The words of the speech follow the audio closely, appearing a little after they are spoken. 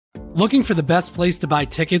Looking for the best place to buy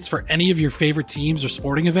tickets for any of your favorite teams or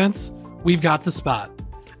sporting events? We've got the spot.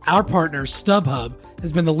 Our partner, StubHub,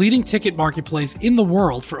 has been the leading ticket marketplace in the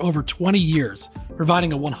world for over 20 years,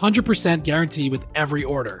 providing a 100% guarantee with every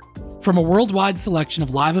order. From a worldwide selection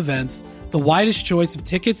of live events, the widest choice of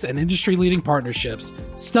tickets and industry-leading partnerships,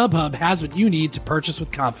 StubHub has what you need to purchase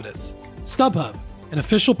with confidence. StubHub, an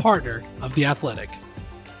official partner of The Athletic.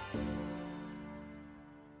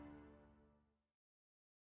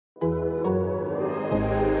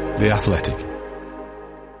 The Athletic.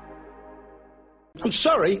 I'm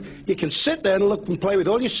sorry, you can sit there and look and play with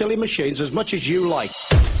all your silly machines as much as you like.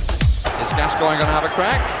 Is Gascoigne going to have a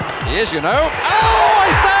crack? He is, you know. Oh,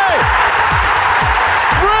 I say!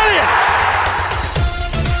 Brilliant!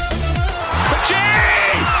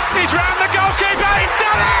 Gee! He's round the goalkeeper, he's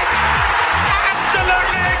done it!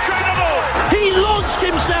 Absolutely incredible! He launched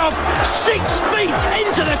himself 6 feet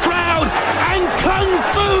into the crowd and kung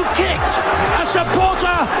fu kicked a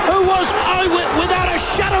supporter who was without a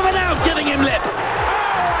shadow of a doubt giving him lip.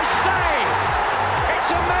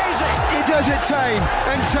 He does it tame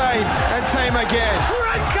and tame and tame again.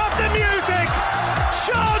 Crank up the music!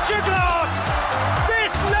 Charge your glass!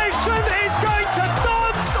 This nation is going to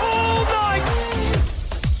dance all night!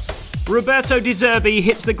 Roberto De Zerbi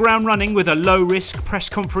hits the ground running with a low-risk press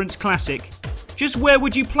conference classic. Just where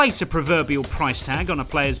would you place a proverbial price tag on a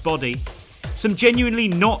player's body? Some genuinely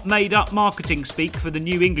not made-up marketing speak for the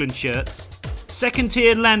New England shirts.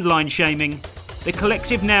 Second-tier landline shaming. The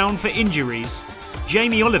collective noun for injuries.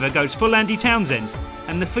 Jamie Oliver goes full Andy Townsend,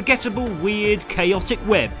 and the forgettable, weird, chaotic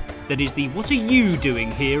web that is the What Are You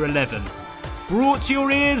Doing Here 11. Brought to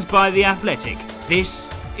your ears by The Athletic,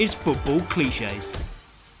 this is Football Clichés.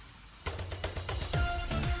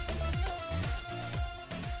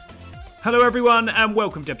 Hello everyone, and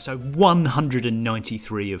welcome to episode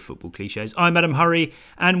 193 of Football Clichés. I'm Adam Hurrey,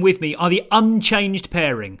 and with me are the unchanged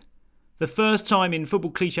pairing. The first time in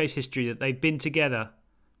Football Clichés history that they've been together,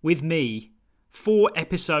 with me, 4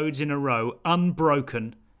 episodes in a row,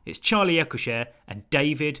 unbroken. It's Charlie Eccleshare and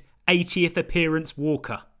David 80th appearance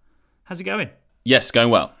Walker. How's it going? Yes, going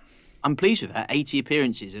well. I'm pleased with that. 80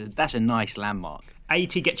 appearances. That's a nice landmark.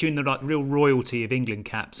 80 gets you in the real royalty of England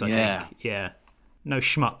caps, I think. Yeah. No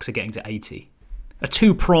schmucks are getting to 80. A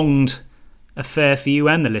two-pronged affair for you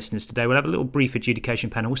and the listeners today. We'll have a little brief adjudication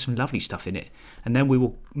panel with some lovely stuff in it. And then we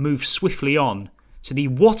will move swiftly on to the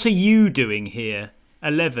What Are You Doing Here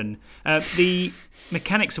 11. The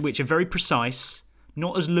mechanics of which are very precise,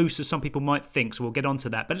 not as loose as some people might think, so we'll get on to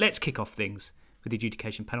that. But let's kick off things with the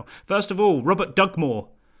adjudication panel. First of all, Robert Dugmore,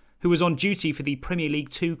 who was on duty for the Premier League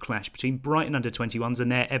 2 clash between Brighton under-21s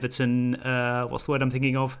and their Everton, what's the word I'm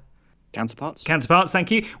thinking of? Counterparts, thank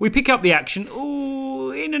you. We pick up the action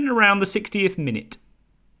in and around the 60th minute.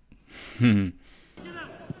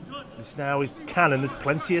 This now is Cannon. There's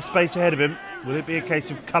plenty of space ahead of him. Will it be a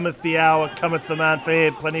case of cometh the hour, cometh the man for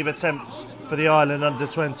him? Plenty of attempts for the Ireland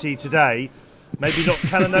under-20 today. Maybe not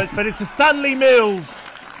Cannon, though. It's fed into Stanley Mills,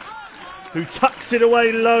 who tucks it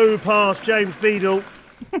away low past James Beadle.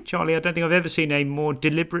 Charlie, I don't think I've ever seen a more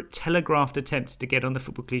deliberate, telegraphed attempt to get on the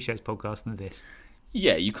Football Clichés podcast than this.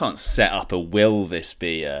 Yeah, you can't set up a will this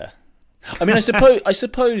be I mean, I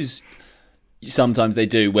suppose sometimes they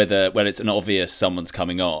do, whether it's an obvious someone's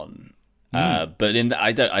coming on. But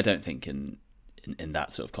I don't think in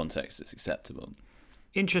that sort of context it's acceptable.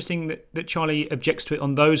 Interesting that Charlie objects to it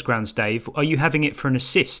on those grounds, Dave. Are you having it for an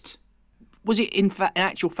assist? Was it in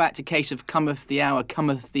actual fact a case of cometh the hour,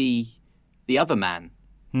 cometh the other man?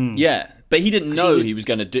 Yeah, but he didn't know he was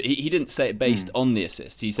going to do. He didn't say it based on the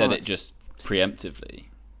assist. He said it just preemptively.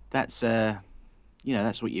 That's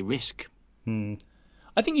that's what you risk.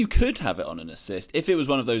 I think you could have it on an assist if it was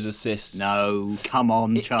one of those assists. No, come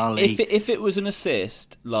on, Charlie. If it was an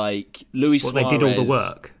assist like Luis Suarez, they did all the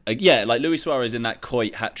work. Like Luis Suarez in that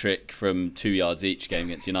Coit hat trick from 2 yards each game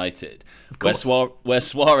against United, where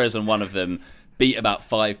Suarez on one of them beat about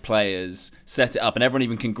 5 players, set it up, and everyone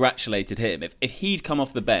even congratulated him. If he'd come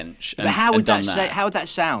off the bench, and, how would and that how would that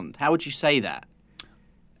sound? How would you say that?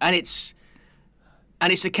 And it's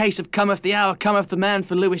a case of cometh the hour, cometh the man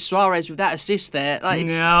for Luis Suarez with that assist there. No,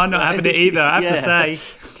 I'm not having it either, I have to say.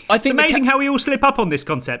 I think it's amazing how we all slip up on this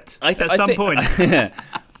concept at some point.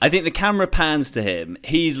 I think the camera pans to him.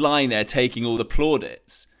 He's lying there taking all the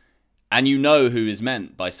plaudits. And you know who is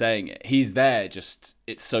meant by saying it. He's there, just,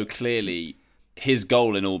 it's so clearly his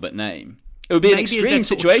goal in all but name. It would be an extreme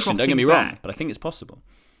situation, don't get me wrong, but I think it's possible.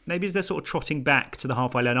 Maybe as they're sort of trotting back to the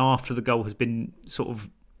halfway line after the goal has been sort of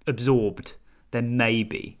absorbed, then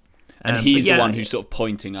maybe. And he's the one who's sort of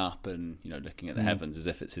pointing up and looking at the heavens as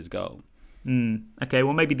if it's his goal. Okay,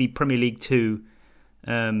 well maybe the Premier League 2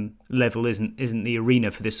 level isn't the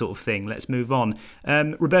arena for this sort of thing. Let's move on.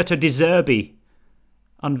 Roberto De Zerbi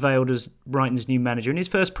unveiled as Brighton's new manager in his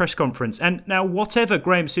first press conference. And now, whatever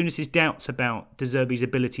Graham Souness's doubts about De Zerbi's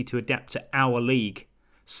ability to adapt to our league,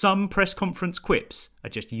 some press conference quips are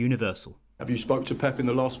just universal. Have you spoke to Pep in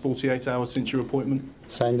the last 48 hours since your appointment?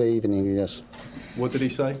 Sunday evening, yes. What did he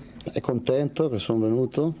say? È contento che sono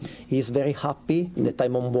venuto. He's very happy that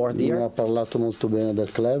I'm on board here. Mi ha parlato molto bene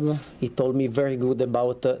del club. He told me very good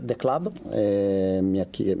about the club. E mi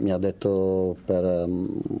ha detto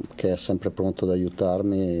che è sempre pronto ad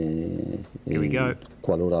aiutarmi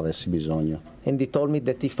qualora avessi bisogno. And he told me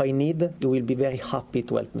that if I need, he will be very happy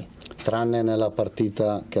to help me. Tranne nella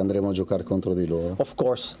partita che andremo a giocare contro di loro. Of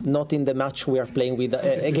course, not in the match we are playing with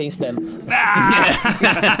against them.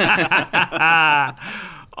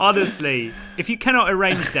 Honestly, if you cannot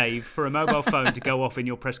arrange, Dave, for a mobile phone to go off in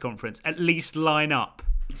your press conference, at least line up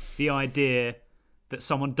the idea that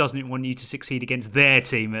someone doesn't want you to succeed against their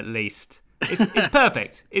team. At least it's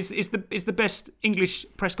perfect. It's the best English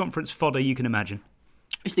press conference fodder you can imagine.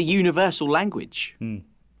 It's the universal language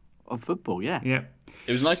of football. Yeah. Yeah.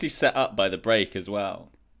 It was nicely set up by the break as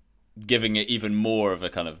well, giving it even more of a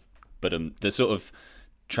kind of the sort of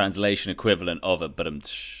translation equivalent of a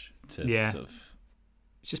sort of.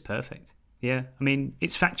 It's just perfect. Yeah, I mean,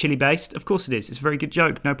 it's factually based. Of course it is. It's a very good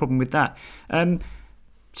joke. No problem with that.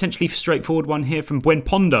 Essentially straightforward one here from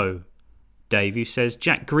Buenpondo, Dave, who says,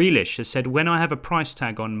 Jack Grealish has said, when I have a price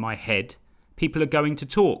tag on my head, people are going to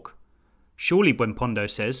talk. Surely, Buenpondo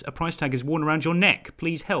says, a price tag is worn around your neck.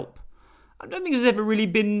 Please help. I don't think it's ever really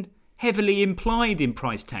been heavily implied in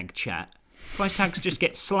price tag chat. Price tags just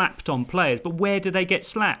get slapped on players, but where do they get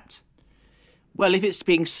slapped? Well, if it's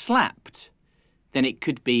being slapped, then it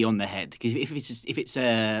could be on the head. Because if it's as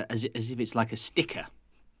if it's like a sticker.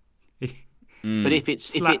 But if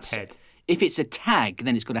it's a tag,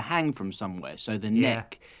 then it's got to hang from somewhere. So the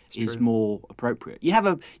neck is more appropriate. You have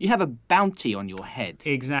a bounty on your head,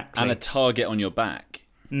 exactly, and a target on your back.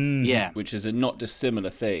 Yeah, which is a not dissimilar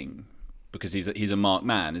thing, because he's a marked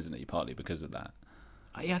man, isn't he? Partly because of that.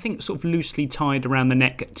 Yeah, I think sort of loosely tied around the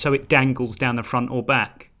neck so it dangles down the front or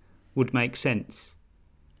back would make sense.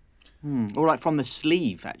 Or like from the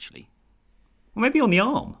sleeve, actually. Or maybe on the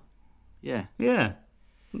arm. Yeah. Yeah.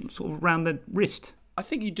 Sort of around the wrist. I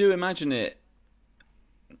think you do imagine it.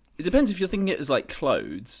 It depends if you're thinking it as like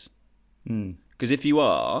clothes. Because if you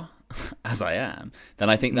are, as I am, then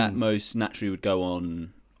I think that most naturally would go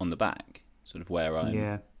on the back, sort of where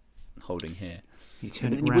I'm holding here. You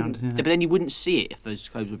turn it around. But then you wouldn't see it if those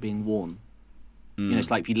clothes were being worn. You know, it's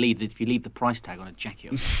like if you leave the price tag on a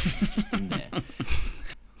jacket, it's just in there.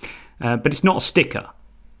 But it's not a sticker,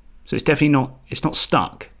 so it's definitely not. It's not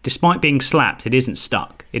stuck. Despite being slapped, it isn't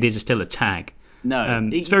stuck. It is still a tag. No,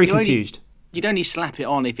 it's very confused. You'd only slap it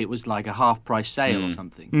on if it was like a half-price sale or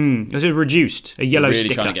something. It was reduced, a yellow really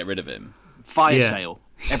sticker. Trying to get rid of him. Fire sale.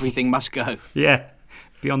 Everything must go. Yeah,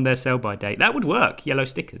 beyond their sell-by date. That would work. Yellow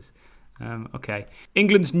stickers. Okay.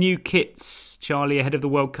 England's new kits, Charlie, ahead of the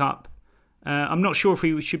World Cup. I'm not sure if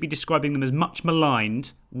we should be describing them as much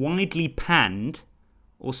maligned, widely panned,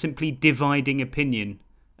 or simply dividing opinion.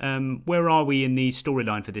 Where are we in the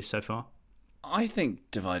storyline for this so far? I think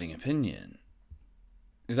dividing opinion.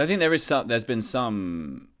 Because I think there's been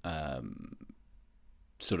some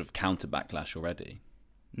sort of counter backlash already.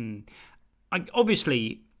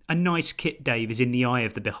 Obviously, a nice kit, Dave, is in the eye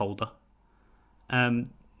of the beholder.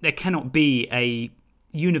 There cannot be a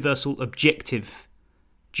universal objective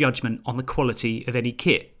judgment on the quality of any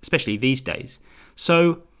kit, especially these days.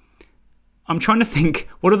 So I'm trying to think,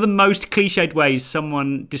 what are the most cliched ways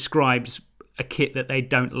someone describes a kit that they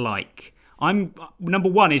don't like? Number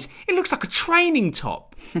one is, it looks like a training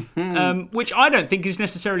top, which I don't think is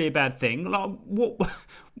necessarily a bad thing. Like,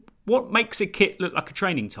 what makes a kit look like a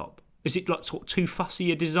training top? Is it like sort of too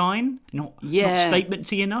fussy a design? Not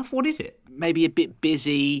statement-y enough? What is it? Maybe a bit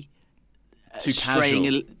busy, too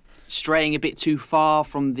casual. Straying a bit too far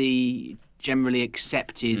from the generally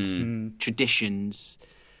accepted traditions.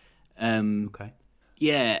 Okay.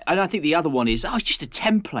 Yeah, and I think the other one is, it's just a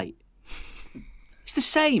template. It's the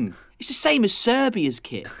same. It's the same as Serbia's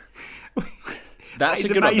kit. That's a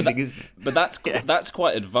good amazing, one, isn't it? But that's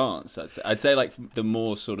quite advanced. I'd say like the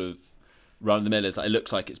more sort of run-of-the-mill is, it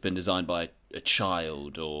looks like it's been designed by a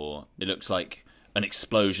child, or it looks like an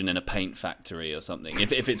explosion in a paint factory or something.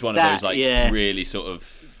 If it's one of those like really sort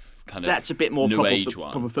of kind of that's a bit more new age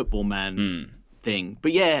one, proper football man thing.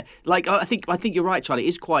 But yeah, like I think you're right, Charlie. It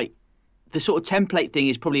is quite the sort of template thing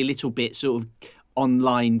is probably a little bit sort of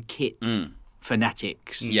online kit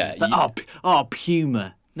fanatics. Yeah. It's like,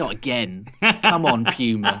 Puma. Not again. Come on,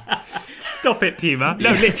 Puma. Stop it, Puma.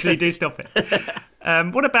 No, literally, do stop it.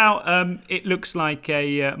 What about it looks like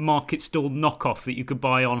a market stall knockoff that you could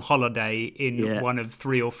buy on holiday in one of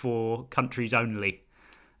 3 or 4 countries only?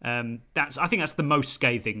 I think that's the most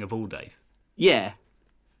scathing of all, Dave. Yeah.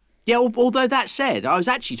 Yeah, although that said, I was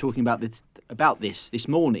actually talking about this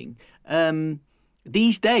morning.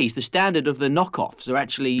 These days, the standard of the knockoffs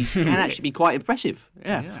can actually be quite impressive.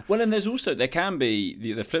 Yeah. Well, and there can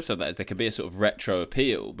be the flip side of that is there can be a sort of retro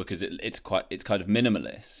appeal because it's kind of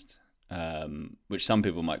minimalist, which some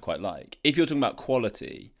people might quite like. If you're talking about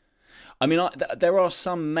quality, I mean, there are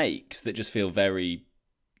some makes that just feel very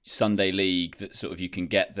Sunday League that sort of you can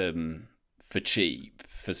get them for cheap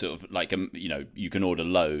for sort of like you can order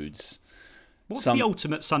loads. What's the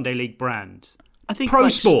ultimate Sunday League brand? I think Pro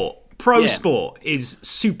Sport. Pro Sport is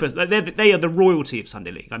super. They are the royalty of Sunday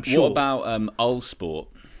League, I'm sure. What about Ulsport?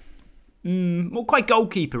 Well, quite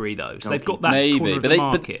goalkeeper-y though. So they've got that corner of the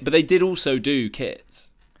market. But they did also do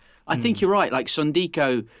kits. I think you're right. Like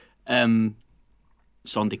Sondico. Well,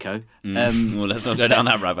 let's not go down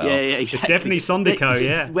that rabbit hole. Yeah, exactly. It's definitely Sondico.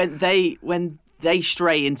 Yeah. When they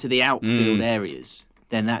stray into the outfield areas,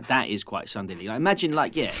 then that is quite Sunday League. Like,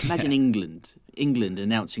 imagine England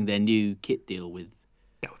announcing their new kit deal with.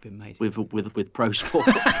 That would be amazing. With Pro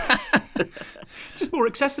Sports. Just more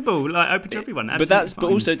accessible, like open to everyone. But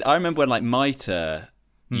also, I remember when like Mitre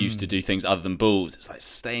used to do things other than balls. It's like,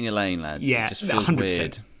 stay in your lane, lads. Yeah, it just feels 100%.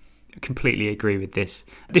 weird. I completely agree with this.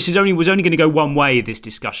 This was only going to go one way, this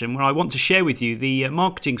discussion, where I want to share with you the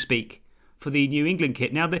marketing speak for the New England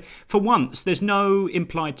kit. Now, for once, there's no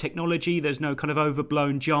implied technology. There's no kind of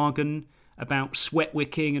overblown jargon about sweat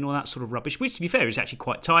wicking and all that sort of rubbish, which, to be fair, is actually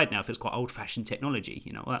quite tired now. It feels quite old-fashioned technology,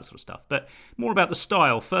 all that sort of stuff. But more about the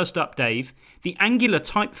style. First up, Dave, the angular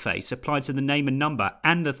typeface applied to the name and number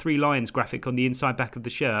and the 3 lions graphic on the inside back of the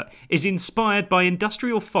shirt is inspired by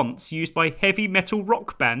industrial fonts used by heavy metal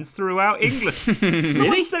rock bands throughout England.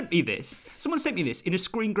 Someone sent me this in a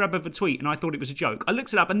screen grab of a tweet, and I thought it was a joke. I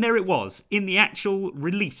looked it up, and there it was, in the actual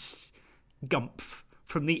release gumph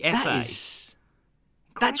from the FA.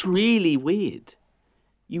 That's really weird.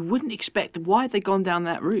 You wouldn't expect. Why have they gone down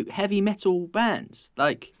that route? Heavy metal bands,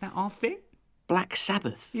 is that our thing? Black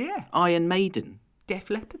Sabbath, yeah, Iron Maiden,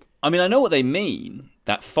 Def Leppard. I mean, I know what they mean.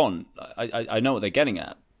 That font, I know what they're getting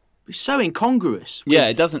at. It's so incongruous.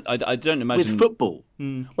 It doesn't. I don't imagine with football.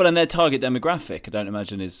 Well, and their target demographic, I don't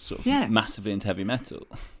imagine is sort of massively into heavy metal.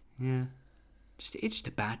 Yeah, it's just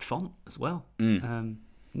a bad font as well.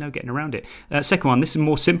 No getting around it. Second one, this is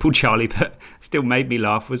more simple, Charlie, but still made me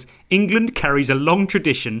laugh, was England carries a long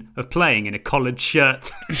tradition of playing in a collared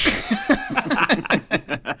shirt.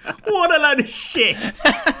 What a load of shit.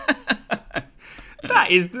 That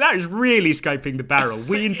is really scoping the barrel.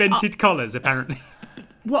 We invented collars, apparently.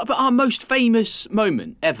 What about our most famous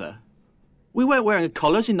moment ever? We weren't wearing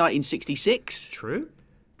collars in 1966. True.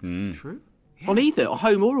 True. Yeah. On either,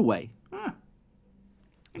 home or away.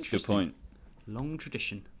 That's a good point. Long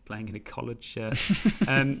tradition, playing in a collared shirt.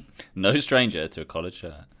 No stranger to a collared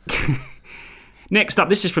shirt. Next up,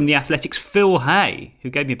 this is from The Athletic's Phil Hay, who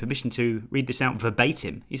gave me permission to read this out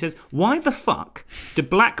verbatim. He says, why the fuck do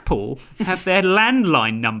Blackpool have their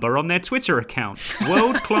landline number on their Twitter account?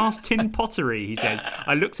 World-class tin pottery, he says.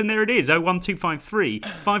 I looked and there it is, 01253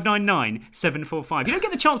 599 745. You don't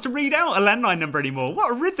get the chance to read out a landline number anymore.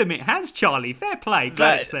 What a rhythm it has, Charlie. Fair play.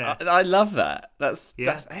 Glad it's there. I love that. That's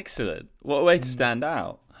excellent. What a way to stand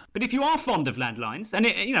out. But if you are fond of landlines, and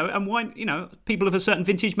people of a certain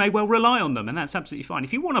vintage may well rely on them, and that's absolutely fine.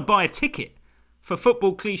 If you want to buy a ticket for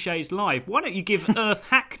Football Clichés Live, why don't you give Earth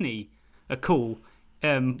Hackney a call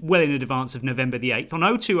well in advance of November the 8th on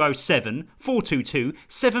 0207 422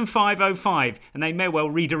 7505, and they may well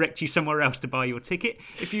redirect you somewhere else to buy your ticket.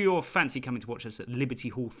 If you fancy coming to watch us at Liberty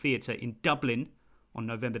Hall Theatre in Dublin on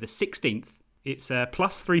November the 16th, it's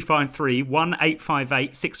 +353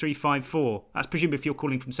 1858 6354. That's presumably if you're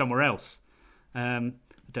calling from somewhere else. I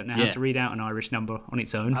don't know how to read out an Irish number on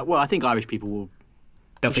its own. Well, I think Irish people will.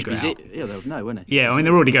 They'll figure it out. Yeah, they'll know, won't they? Yeah, I mean,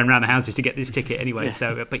 they're already going around the houses to get this ticket anyway.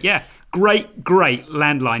 So, but yeah, great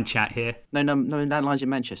landline chat here. No landlines in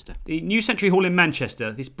Manchester. The New Century Hall in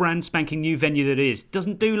Manchester, this brand spanking new venue that it is,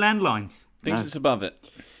 doesn't do landlines. Thinks it's above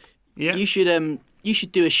it. Yeah. You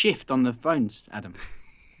should do a shift on the phones, Adam.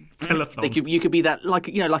 Telephone. You could be that like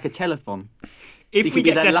a telephone. If you we could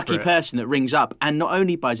get be that desperate, lucky person that rings up and not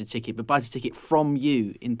only buys a ticket, but buys a ticket from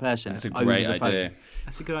you in person. That's a great idea.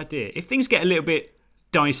 That's a good idea. If things get a little bit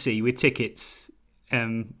dicey with tickets,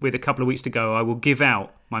 with a couple of weeks to go, I will give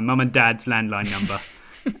out my mum and dad's landline number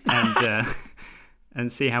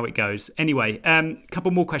and see how it goes. Anyway, a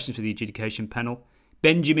couple more questions for the adjudication panel.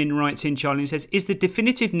 Benjamin writes in, Charlie, and says, is the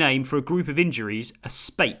definitive name for a group of injuries a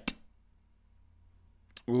spate?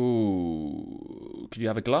 Ooh. Could you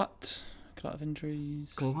have a glut? Glut of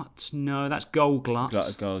injuries? Glut? No, that's goal glut. Glut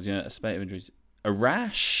of goals, yeah. A spate of injuries. A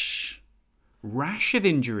rash? Rash of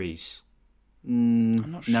injuries?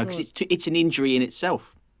 I'm not sure. No, because it's an injury in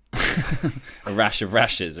itself. A rash of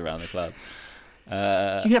rashes around the club.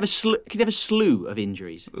 Could you have a slew of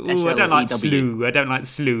injuries? Ooh, I don't like slew. I don't like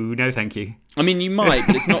slew. No, thank you. I mean, you might,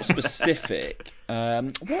 but it's not specific.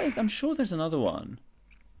 I'm sure there's another one.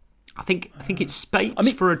 I think it's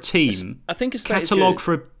spates for a team. I think a spate catalogue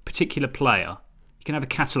for a particular player. You can have a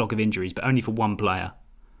catalogue of injuries, but only for one player.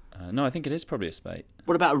 No, I think it is probably a spate.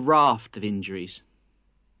 What about a raft of injuries?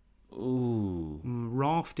 Ooh.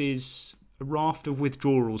 Raft is a raft of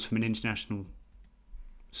withdrawals from an international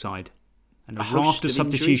side. And a raft of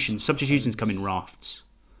substitutions. Injuries? Substitutions come in rafts.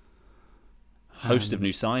 Host of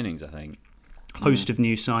new signings, I think. Host of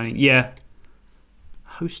new signings, yeah.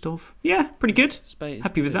 Host of? Yeah, pretty good. Spate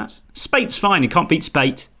Happy with that. Spate's fine. You can't beat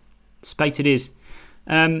Spate. Spate it is.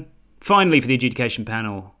 Finally, for the adjudication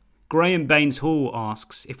panel, Graham Baines Hall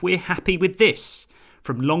asks if we're happy with this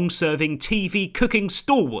from long-serving TV cooking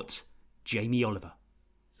stalwart Jamie Oliver.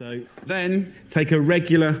 So then take a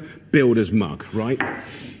regular builder's mug, right?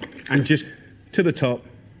 And just to the top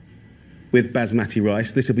with basmati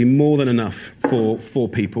rice. This will be more than enough for 4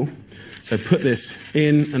 people. So put this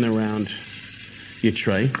in and around your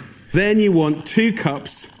tray. Then you want 2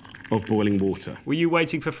 cups of boiling water. Were you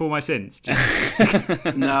waiting for my sins?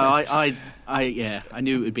 No, I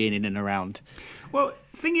knew it would be an in and around. Well,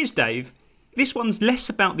 the thing is, Dave, this one's less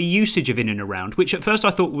about the usage of in and around, which at first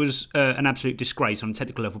I thought was an absolute disgrace on a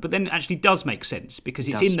technical level, but then it actually does make sense because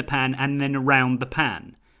it's in the pan and then around the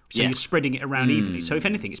pan. So you're spreading it around evenly. So if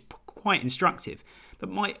anything, it's quite instructive. But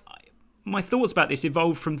my thoughts about this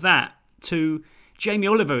evolved from that to Jamie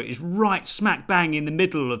Oliver is right smack bang in the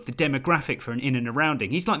middle of the demographic for an in and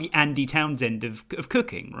arounding. He's like the Andy Townsend of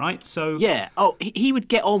cooking, right? So yeah. Oh, he would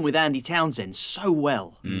get on with Andy Townsend so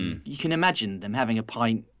well. You can imagine them having a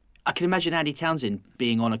pint. I can imagine Andy Townsend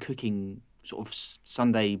being on a cooking sort of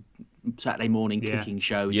Saturday morning cooking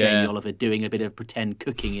show. Jamie Oliver doing a bit of pretend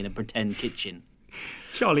cooking in a pretend kitchen.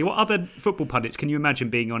 Charlie, what other football pundits can you imagine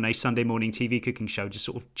being on a Sunday morning TV cooking show just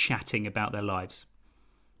sort of chatting about their lives?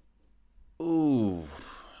 Ooh.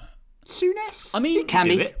 Souness? I mean,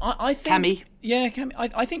 Cammy. I think... Cammy. Yeah, Cammy.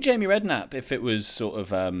 I think Jamie Redknapp, if it was sort of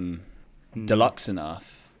deluxe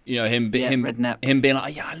enough, you know, him being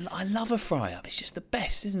like, I love a fry-up. It's just the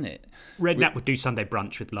best, isn't it? Redknapp would do Sunday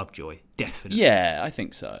brunch with Lovejoy, definitely. Yeah, I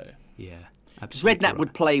think so. Yeah, absolutely. Redknapp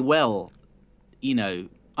would play well, you know...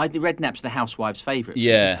 I think Redknapp's the housewives' favourite.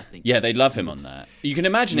 Yeah, they'd love him on that. You can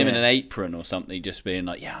imagine him in an apron or something, just being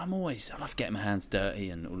like, I love getting my hands dirty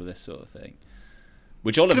and all of this sort of thing.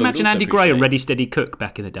 Which Oliver can you imagine Andy Gray on Ready Steady Cook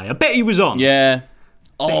back in the day? I bet he was on. Yeah.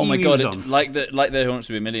 Oh my God, like the Who Wants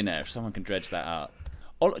to Be a Millionaire, if someone can dredge that up.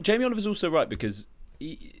 Jamie Oliver's also right, because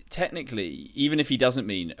technically, even if he doesn't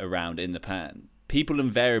mean around in the pan, people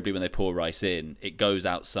invariably, when they pour rice in, it goes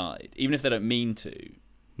outside. Even if they don't mean to.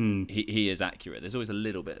 He is accurate. There's always a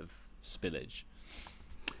little bit of spillage.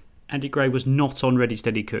 Andy Gray was not on Ready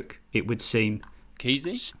Steady Cook, it would seem.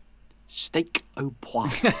 Keezy? Steak au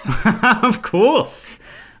poivre. Of course.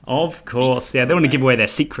 Yeah, they want to give away their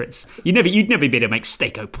secrets. You'd never be able to make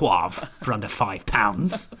steak au poivre for under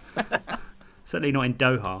 £5. Certainly not in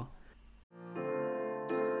Doha.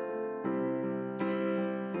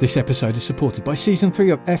 This episode is supported by Season 3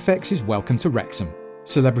 of FX's Welcome to Wrexham.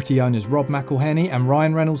 Celebrity owners Rob McElhenney and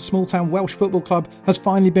Ryan Reynolds' small-town Welsh football club has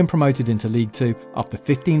finally been promoted into League 2 after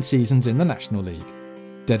 15 seasons in the National League.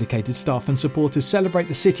 Dedicated staff and supporters celebrate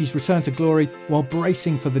the city's return to glory while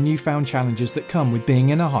bracing for the newfound challenges that come with being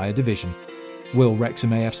in a higher division. Will Wrexham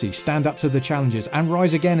AFC stand up to the challenges and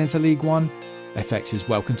rise again into League 1? FX's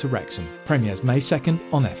Welcome to Wrexham premieres May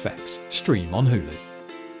 2nd on FX. Stream on Hulu.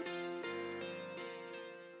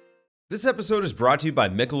 This episode is brought to you by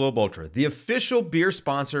Michelob Ultra, the official beer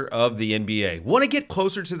sponsor of the NBA. Want to get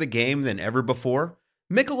closer to the game than ever before?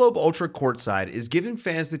 Michelob Ultra Courtside is giving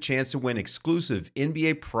fans the chance to win exclusive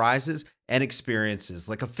NBA prizes and experiences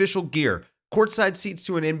like official gear, courtside seats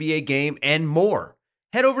to an NBA game, and more.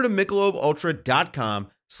 Head over to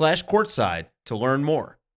MichelobUltra.com/courtside to learn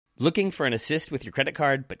more. Looking for an assist with your credit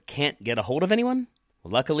card but can't get a hold of anyone?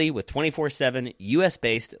 Well, luckily, with 24/7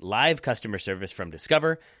 US-based live customer service from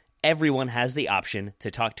Discover, everyone has the option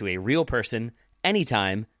to talk to a real person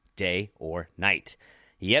anytime, day or night.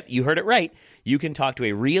 Yep, you heard it right. You can talk to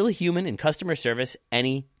a real human in customer service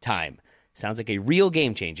anytime. Sounds like a real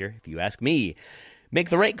game changer, if you ask me. Make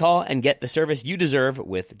the right call and get the service you deserve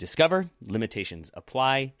with Discover. Limitations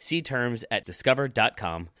apply. See terms at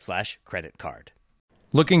discover.com/creditcard.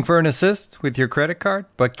 Looking for an assist with your credit card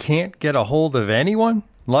but can't get a hold of anyone?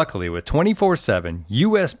 Luckily, with 24/7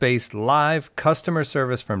 US-based live customer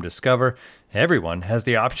service from Discover, everyone has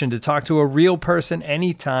the option to talk to a real person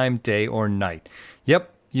anytime, day or night.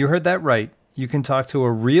 Yep, you heard that right. You can talk to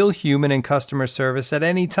a real human in customer service at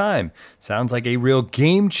any time. Sounds like a real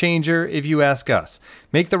game changer if you ask us.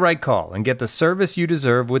 Make the right call and get the service you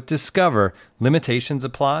deserve with Discover. Limitations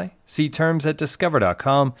apply. See terms at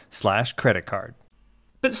discover.com/creditcard.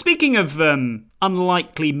 But speaking of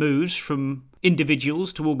unlikely moves from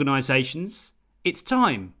individuals to organisations, it's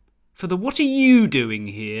time for the What Are You Doing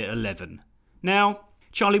Here 11. Now,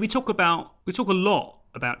 Charlie, we talk a lot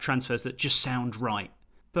about transfers that just sound right.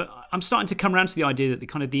 But I'm starting to come around to the idea that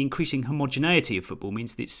the increasing homogeneity of football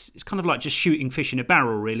means that it's kind of like just shooting fish in a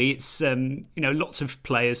barrel, really. It's lots of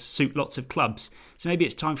players suit lots of clubs. So maybe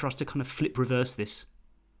it's time for us to kind of flip reverse this.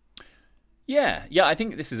 Yeah, I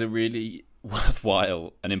think this is a really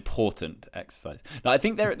worthwhile and important exercise. Now, I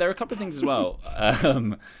think there are a couple of things as well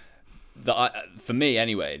that for me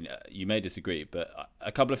anyway. You may disagree, but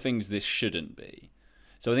a couple of things this shouldn't be.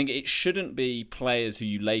 So I think it shouldn't be players who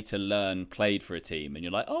you later learn played for a team and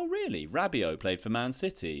you're like, oh, really? Rabiot played for Man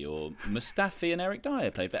City, or Mustafi and Eric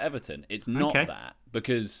Dyer played for Everton. It's not that,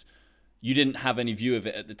 because you didn't have any view of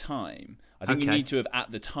it at the time. I think you need to have,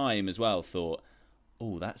 at the time as well, thought,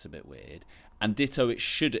 oh, that's a bit weird. And ditto,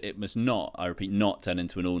 it must not, I repeat, not turn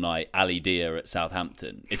into an all-night Ali Dia at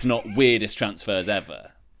Southampton. It's not weirdest transfers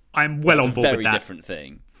ever. I'm well on board with that. Very different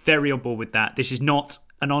thing. Very on board with that. This is not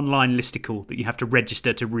an online listicle that you have to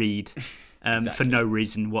register to read for no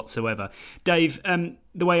reason whatsoever. Dave,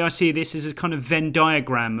 the way I see this is a kind of Venn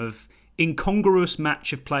diagram of incongruous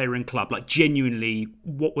match of player and club. Like, genuinely,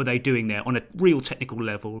 what were they doing there on a real technical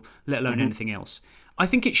level, let alone anything else? I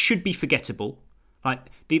think it should be forgettable.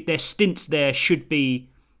 Like, their stints there should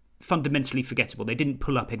be fundamentally forgettable. They didn't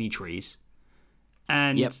pull up any trees.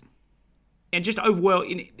 And just overall,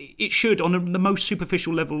 it should, on the most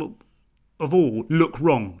superficial level of all, look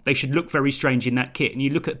wrong. They should look very strange in that kit. And you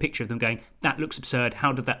look at a picture of them going, that looks absurd.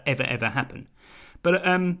 How did that ever happen? But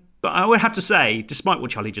I would have to say, despite what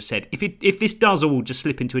Charlie just said, if this does all just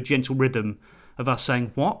slip into a gentle rhythm of us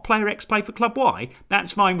saying, what? Player X play for Club Y?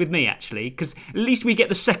 That's fine with me, actually, because at least we get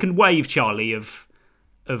the second wave, Charlie, of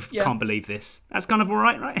can't believe this. That's kind of all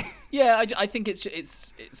right? Yeah, I think it's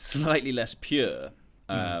slightly less pure,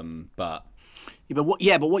 but... But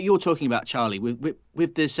what you're talking about, Charlie,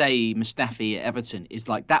 with the, say, Mustafi at Everton, is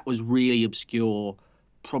like, that was really obscure,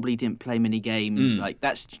 probably didn't play many games. Like,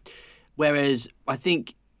 that's... Whereas I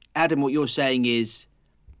think, Adam, what you're saying is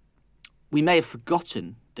we may have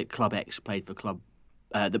forgotten that Club X played for Club...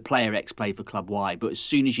 the player X played for Club Y, but as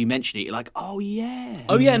soon as you mention it, you're like, oh yeah.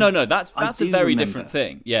 Oh yeah, no, that's a very different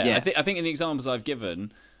thing. Yeah. I think in the examples I've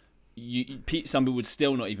given... some people would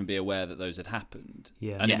still not even be aware that those had happened,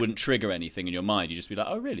 and it wouldn't trigger anything in your mind. You'd just be like,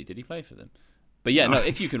 "Oh, really? Did he play for them?" But yeah, no.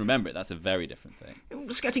 If you can remember it, that's a very different thing.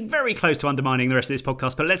 It's getting very close to undermining the rest of this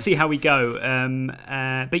podcast, but let's see how we go.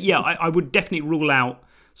 But yeah, I would definitely rule out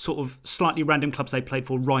sort of slightly random clubs they played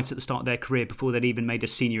for right at the start of their career before they'd even made a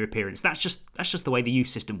senior appearance. That's just the way the youth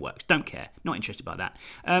system works. Don't care. Not interested by that.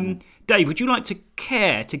 Dave, would you like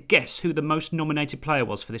to guess who the most nominated player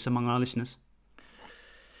was for this among our listeners?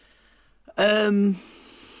 I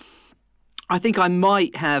think I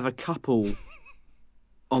might have a couple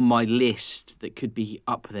on my list that could be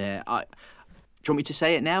up there. Do you want me to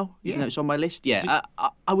say it now? Yeah. You know, it's on my list. Yeah.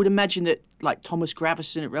 I would imagine that, like, Thomas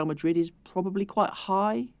Gravesen at Real Madrid is probably quite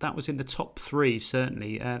high. That was in the top three,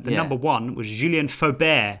 certainly. Number one was Julien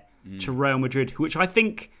Faubert to Real Madrid, which I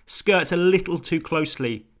think skirts a little too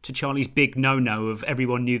closely to Charlie's big no-no of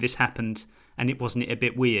everyone knew this happened and it wasn't a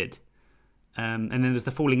bit weird. And then there's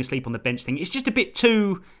the falling asleep on the bench thing. It's just a bit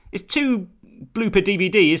too... It's too blooper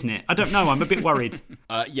DVD, isn't it? I don't know. I'm a bit worried.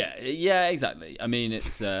 Yeah, exactly. I mean,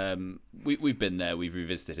 it's we've been there. We've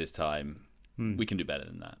revisited his time. We can do better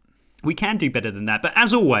than that. We can do better than that. But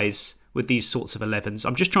as always, with these sorts of 11s,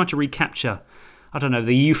 I'm just trying to recapture, I don't know,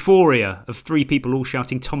 the euphoria of three people all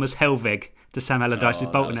shouting Thomas Helveg to Sam Allardyce's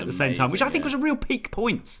Bolton at the same time, which I think was a real peak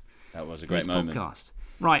point. That was a great moment. Podcast.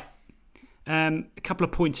 Right. A couple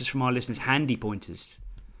of pointers from our listeners, handy pointers.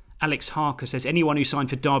 Alex Harker says, anyone who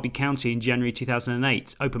signed for Derby County in January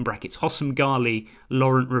 2008, open brackets, Hossam Ghali,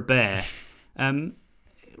 Laurent Robert.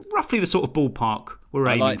 Roughly the sort of ballpark we're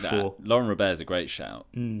aiming for. Laurent Robert is a great shout.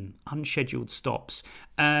 Unscheduled stops.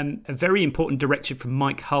 A very important directive from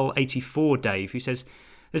Mike Hull 84, Dave, who says,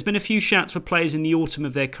 there's been a few shouts for players in the autumn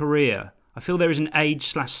of their career. I feel there is an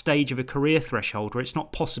age/stage of a career threshold where it's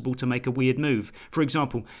not possible to make a weird move. For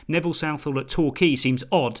example, Neville Southall at Torquay seems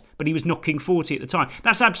odd, but he was knocking 40 at the time.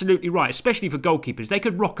 That's absolutely right, especially for goalkeepers. They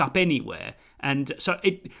could rock up anywhere. And so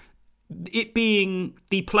it being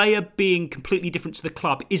the player being completely different to the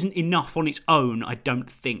club isn't enough on its own, I don't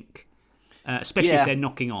think, especially if they're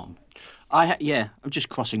knocking on. I'm just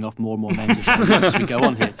crossing off more and more names as we go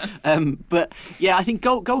on here. But yeah, I think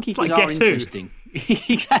goalkeepers are interesting.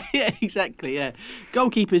 Exactly. Yeah,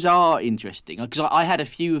 goalkeepers are interesting because I had a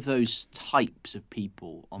few of those types of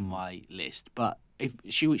people on my list. But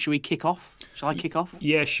should we kick off? Shall I kick off?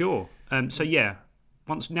 Yeah, sure.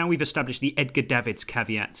 Now we've established the Edgar Davids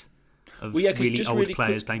caveat of really old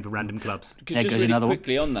players playing for random clubs. Because just really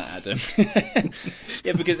quickly on that, Adam.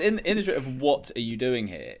 Yeah, because in the spirit of what are you doing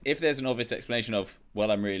here, if there's an obvious explanation of,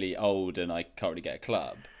 well, I'm really old and I can't really get a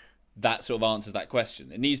club, that sort of answers that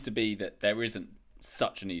question. It needs to be that there isn't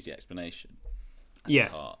such an easy explanation.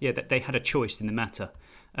 That they had a choice in the matter.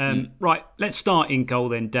 Right, let's start in goal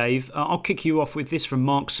then, Dave. I'll kick you off with this from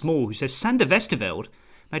Mark Small, who says, Sander Westerveld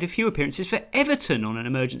made a few appearances for Everton on an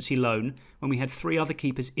emergency loan when we had 3 other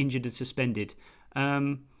keepers injured and suspended.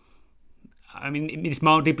 This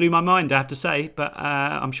mildly blew my mind, I have to say, but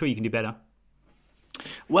I'm sure you can do better.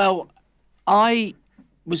 Well, I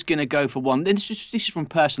was going to go for one. This is from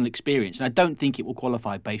personal experience, and I don't think it will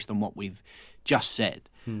qualify based on what we've just said.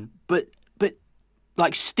 But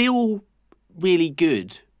like still really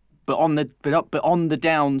good, but on the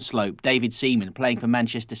downslope, David Seaman playing for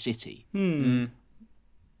Manchester City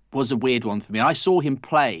was a weird one for me. I saw him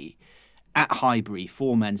play at Highbury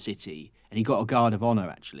for Man City, and he got a Guard of Honour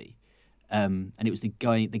actually. And it was the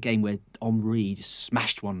game where Henry just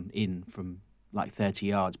smashed one in from like 30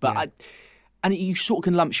 yards. But and you sort of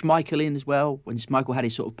can lump Schmeichel in as well. When Schmeichel had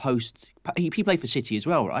his sort of post, he played for City as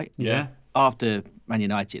well, right? Yeah. After Man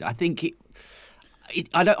United, I think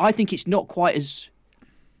I think it's not quite as.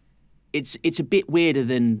 It's a bit weirder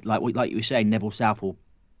than like you were saying, Neville Southall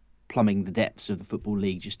plumbing the depths of the Football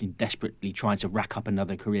League, just in desperately trying to rack up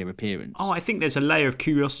another career appearance. Oh, I think there's a layer of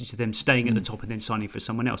curiosity to them staying at the top and then signing for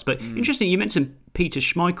someone else. But interesting, you mentioned Peter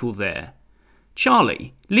Schmeichel there.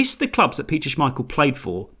 Charlie, list the clubs that Peter Schmeichel played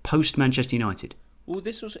for post Manchester United. Well,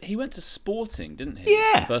 he went to Sporting, didn't he?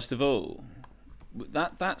 Yeah. First of all,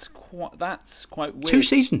 that's quite weird. 2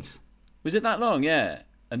 seasons. Was it that long? Yeah.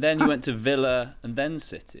 And then he went to Villa and then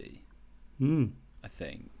City. I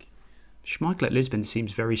think. Schmeichel at Lisbon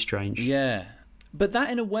seems very strange. Yeah. But that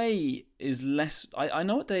in a way is less. I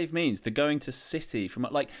know what Dave means. The going to City from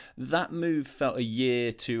like that move felt a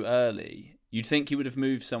year too early. You'd think he would have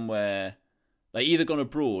moved somewhere, like either gone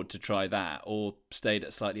abroad to try that or stayed at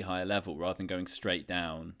a slightly higher level rather than going straight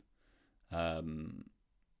down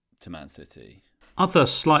to Man City. Other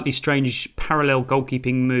slightly strange parallel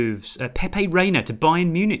goalkeeping moves. Pepe Reina to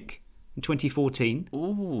Bayern Munich in 2014.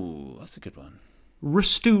 Ooh, that's a good one.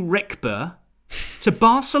 Rustu Rekber to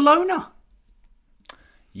Barcelona.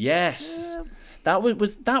 Yes. That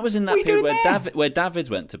was in that period where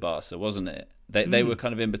Davids went to Barca, wasn't it? They were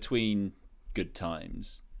kind of in between good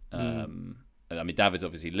times. I mean, Davids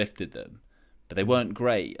obviously lifted them, but they weren't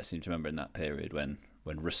great. I seem to remember in that period when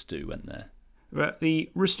Rustu went there.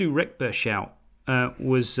 The Rustu Rekber shout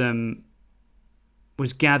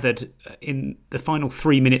was gathered in the final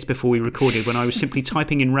 3 minutes before we recorded, when I was simply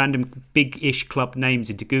typing in random big-ish club names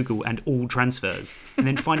into Google and all transfers, and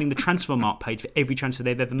then finding the transfer mark page for every transfer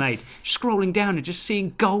they've ever made, scrolling down and just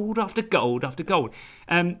seeing gold after gold after gold.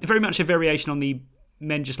 Very much a variation on the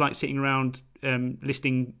men just like sitting around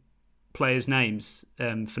listing players' names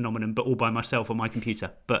phenomenon, but all by myself on my computer.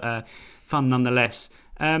 But fun nonetheless.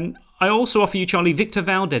 I also offer you, Charlie, Victor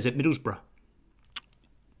Valdez at Middlesbrough.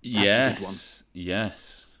 That's a good one.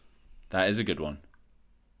 Yes, that is a good one.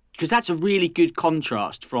 Because that's a really good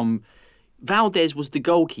contrast from Valdez was the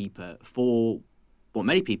goalkeeper for what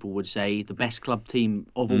many people would say the best club team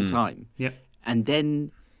of all time. Yep. And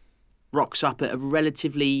then rocks up at a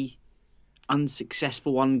relatively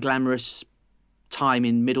unsuccessful, unglamorous time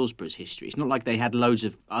in Middlesbrough's history. It's not like they had loads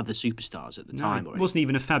of other superstars at the time. It wasn't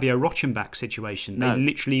even a Fabio Rochenbach situation. They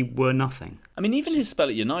literally were nothing. I mean, even his spell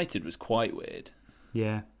at United was quite weird.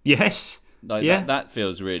 Yeah. Yes. That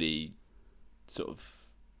feels really sort of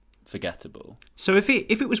forgettable. So if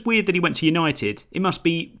it was weird that he went to United, it must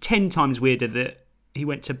be 10 times weirder that he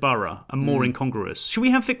went to Borough and more incongruous. Should we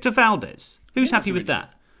have Victor Valdez? Who's happy with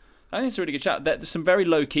that? I think it's a really good shout. There's some very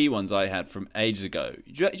low-key ones I had from ages ago.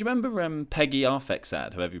 Do you remember Peggy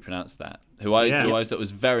Arfexad, however you pronounce that? Who I always thought was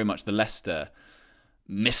very much the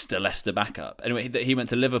Mr. Leicester backup. Anyway, he went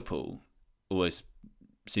to Liverpool. Always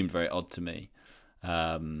seemed very odd to me.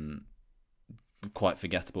 quite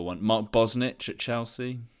forgettable one. Mark Bosnich at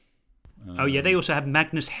Chelsea. Oh yeah, they also had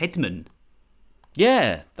Magnus Hedman.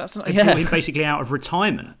 Yeah, that's not. They brought him basically out of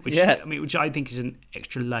retirement, which I think is an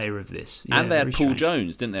extra layer of this. Yeah, and they had Paul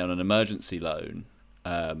Jones, didn't they, on an emergency loan?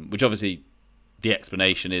 Which obviously the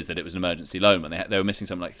explanation is that it was an emergency loan when they were missing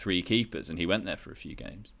something like 3 keepers, and he went there for a few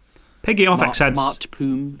games. Peggy Arfax had Mark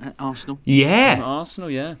Poom at Arsenal. Yeah, at Arsenal,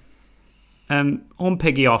 yeah. On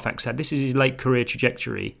Peggy Arfax had, this is his late career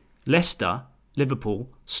trajectory: Leicester, Liverpool,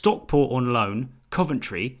 Stockport on loan,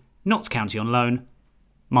 Coventry, Notts County on loan,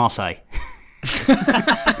 Marseille.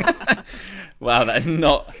 Wow, that is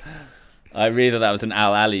not. I really thought that was going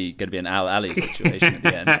to be an Al Ali situation at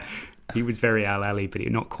the end. He was very Al Ali, but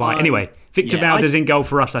not quite. Anyway, Victor Valdez in goal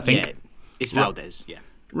for us, I think. Yeah, it's Valdez, yeah.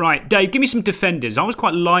 Right, Dave, give me some defenders. I was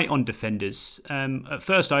quite light on defenders. At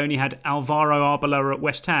first, I only had Alvaro Arbeloa at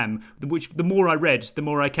West Ham, which the more I read, the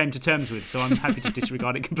more I came to terms with, so I'm happy to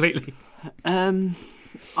disregard it completely.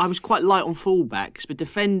 I was quite light on fullbacks, but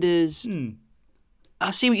defenders... I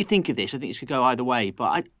see what you think of this. I think this could go either way,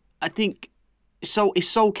 but I think... Is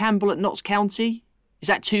Sol Campbell at Notts County? Is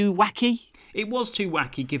that too wacky? It was too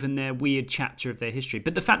wacky given their weird chapter of their history,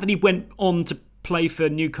 but the fact that he went on to play for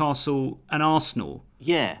Newcastle and Arsenal...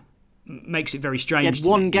 Yeah. Makes it very strange. He had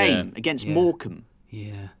one game against Morecambe.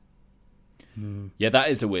 Yeah. Yeah, that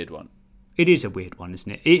is a weird one. It is a weird one,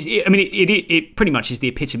 isn't it? It pretty much is the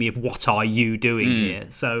epitome of what are you doing here.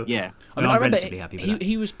 So yeah, I'm relatively happy with that.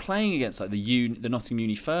 He was playing against like the Nottingham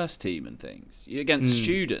Uni first team and things against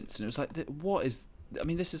students, and it was like, what is? I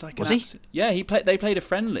mean, this is like. Was he? Yeah, They played a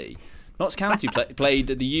friendly. Notts County played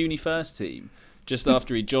the Uni first team just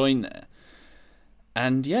after he joined there,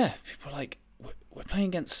 and yeah, people were like, we're playing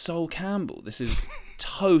against Sol Campbell. This is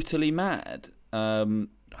totally mad.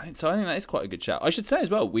 So I think that is quite a good shout. I should say as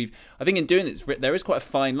well, I think in doing this, there is quite a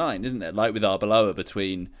fine line, isn't there? Like with Arbeloa,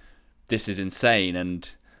 between this is insane and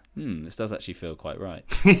this does actually feel quite right.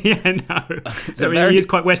 Yeah, no. So he is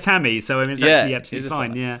quite West Hammy, so it's actually absolutely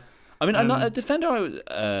fine. Yeah. I mean, a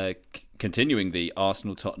defender. Continuing the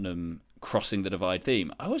Arsenal-Tottenham crossing the divide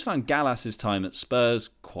theme, I always found Gallas's time at Spurs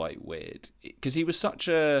quite weird because he was so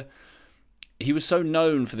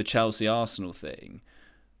known for the Chelsea-Arsenal thing.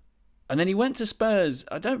 And then he went to Spurs.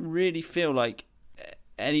 I don't really feel like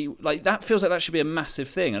that feels like that should be a massive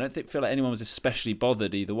thing. I don't feel like anyone was especially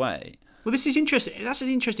bothered either way. Well, this is interesting. That's an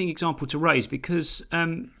interesting example to raise because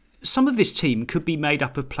some of this team could be made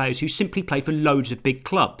up of players who simply play for loads of big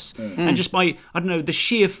clubs. And just by, I don't know, the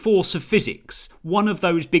sheer force of physics, one of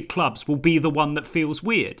those big clubs will be the one that feels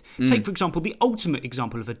weird. Take, for example, the ultimate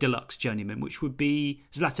example of a deluxe journeyman, which would be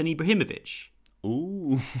Zlatan Ibrahimovic.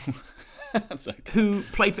 Ooh. Who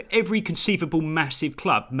played for every conceivable massive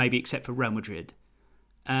club, maybe except for Real Madrid.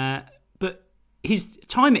 But his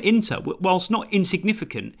time at Inter, whilst not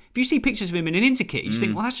insignificant, if you see pictures of him in an Inter kit, you just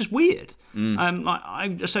think, well, that's just weird.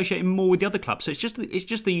 I associate him more with the other clubs. So it's just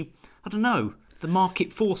the I don't know, the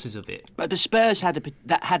market forces of it. But the Spurs had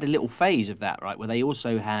a little phase of that, right, where they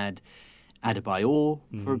also had Adebayor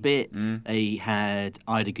for a bit. They had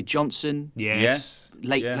Idager Johnson. Yes.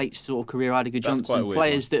 Late sort of career Idager Johnson.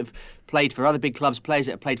 Players that have played for other big clubs, players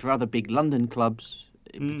that have played for other big London clubs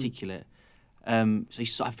in particular.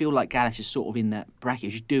 So I feel like Gallas is sort of in that bracket,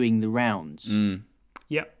 just doing the rounds.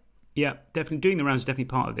 Yeah, definitely. Doing the rounds is definitely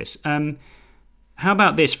part of this. How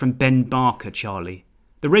about this from Ben Barker, Charlie?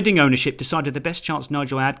 The Reading ownership decided the best chance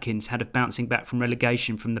Nigel Adkins had of bouncing back from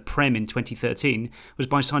relegation from the Prem in 2013 was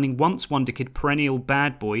by signing once wonderkid perennial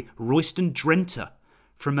bad boy Royston Drenthe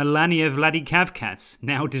from Melania Vladikavkaz,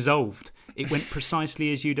 now dissolved. It went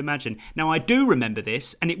precisely as you'd imagine. Now, I do remember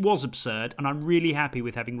this, and it was absurd, and I'm really happy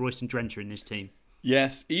with having Royston Drenthe in this team.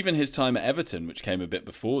 Yes, even his time at Everton, which came a bit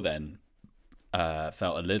before then,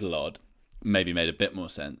 felt a little odd. Maybe made a bit more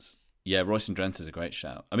sense. Yeah, Royston Drenthe is a great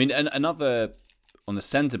shout. I mean, another on the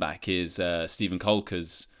centre-back is Stephen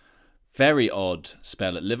Colker's very odd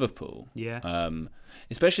spell at Liverpool. Yeah.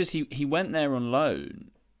 Especially as he went there on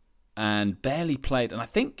loan and barely played. And I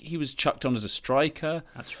think he was chucked on as a striker.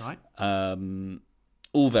 That's right.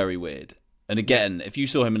 All very weird. And again, if you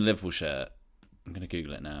saw him in a Liverpool shirt, I'm going to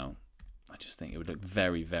Google it now. I just think it would look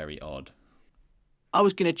very, very odd. I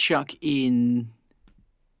was going to chuck in,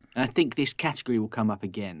 and I think this category will come up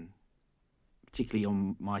again, particularly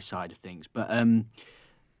on my side of things, but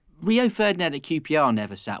Rio Ferdinand at QPR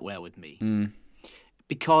never sat well with me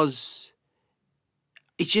because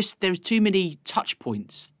it's just there was too many touch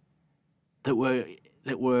points that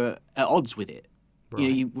were at odds with it. Right.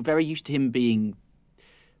 You were very used to him being,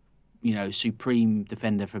 supreme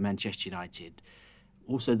defender for Manchester United,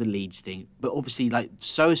 also the Leeds thing, but obviously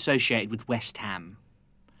so associated with West Ham.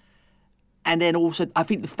 And then also, I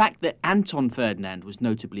think the fact that Anton Ferdinand was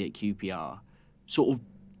notably at QPR, sort of,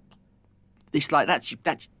 it's like that's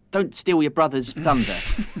don't steal your brother's thunder.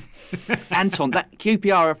 Anton, that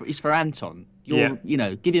QPR is for Anton. You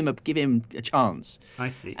know, give him a chance. I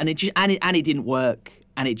see. And it didn't work,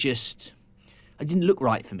 and it didn't look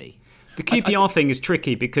right for me. The QPR thing is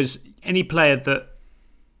tricky because any player that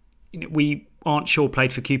we aren't sure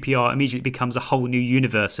played for QPR immediately becomes a whole new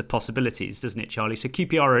universe of possibilities, doesn't it, Charlie? So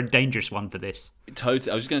QPR are a dangerous one for this.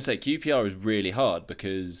 Totally. I was just going to say QPR is really hard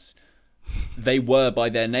because they were, by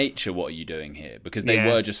their nature, what are you doing here? Because they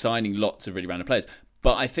were just signing lots of really random players.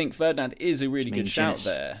 But I think Ferdinand is a really good shout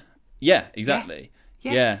there. Yeah, exactly.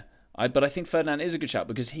 Yeah. But I think Ferdinand is a good shout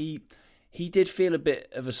because he did feel a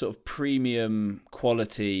bit of a sort of premium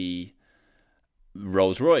quality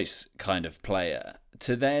Rolls-Royce kind of player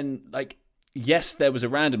to then, like, yes, there was a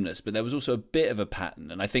randomness, but there was also a bit of a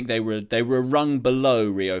pattern, and I think they were a rung below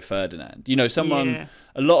Rio Ferdinand. You know,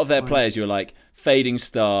 a lot of their players, you're like, fading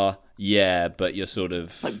star, but you're sort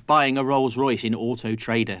of like buying a Rolls Royce in Auto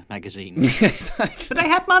Trader magazine. Exactly. But they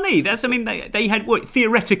had money. They had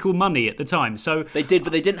theoretical money at the time. So they did,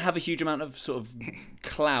 but they didn't have a huge amount of sort of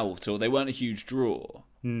clout, or they weren't a huge draw.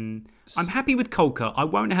 I'm happy with Kolka. I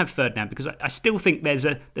won't have Ferdinand because I still think there's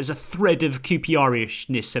a thread of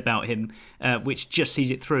QPR-ishness about him, which just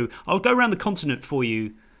sees it through. I'll go around the continent for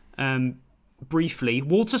you briefly.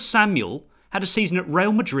 Walter Samuel had a season at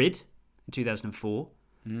Real Madrid in 2004.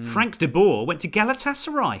 Frank de Boer went to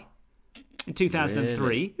Galatasaray in 2003.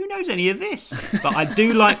 Really? Who knows any of this? But I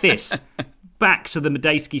do like this. Back to the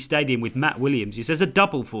Medeski Stadium with Matt Williams. He says a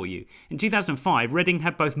double for you. In 2005, Reading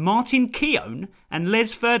had both Martin Keown and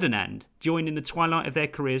Les Ferdinand join in the twilight of their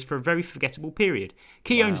careers for a very forgettable period.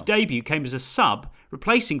 Keown's debut came as a sub,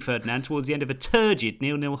 replacing Ferdinand towards the end of a turgid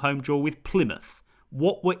 0-0 home draw with Plymouth.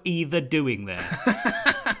 What were either doing there?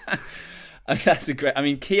 That's a great... I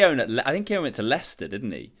mean, I think Keown went to Leicester,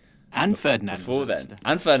 didn't he? And Ferdinand before then. Leicester.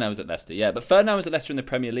 And Ferdinand was at Leicester, yeah. But Ferdinand was at Leicester in the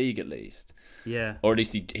Premier League, at least. Yeah. Or at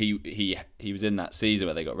least he was in that season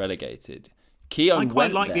where they got relegated. Keown I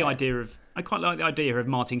quite like the idea of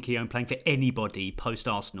Martin Keown playing for anybody post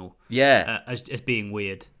Arsenal. Yeah. As being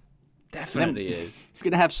weird. Definitely is. We're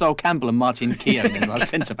going to have Sol Campbell and Martin Keown as our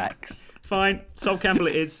centre backs. Fine, Sol Campbell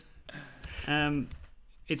it is.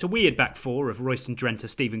 It's a weird back four of Royston Drenthe,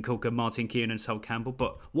 Stephen Coker, Martin Keown and Sol Campbell,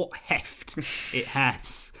 but what heft it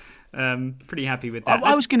has. Pretty happy with that.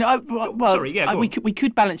 I was going to... sorry, yeah, we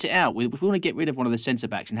could balance it out. If we want to get rid of one of the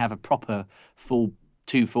centre-backs and have a proper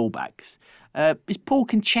two full-backs. Is Paul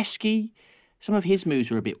Konchesky... Some of his moves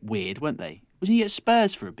were a bit weird, weren't they? Wasn't he at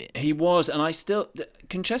Spurs for a bit? He was, and I still...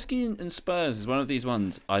 Konchesky and Spurs is one of these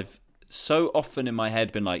ones I've so often in my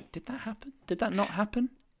head been like, did that happen? Did that not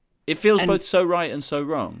happen? It feels both so right and so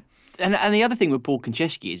wrong. And the other thing with Paul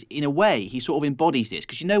Konchesky is, in a way, he sort of embodies this.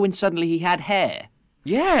 Because you know when suddenly he had hair?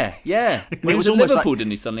 Yeah. When he was at Liverpool,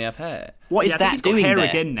 didn't he suddenly have hair? What is that doing hair there?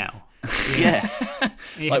 Again now. Yeah.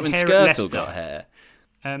 Like when Skirtle got hair.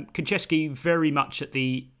 Konchesky very much at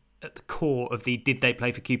the core of the did they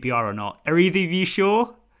play for QPR or not. Are either of you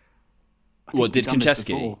sure? What, did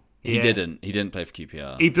Konchesky? He didn't. He didn't play for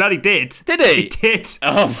QPR. He bloody did. Did he? He did.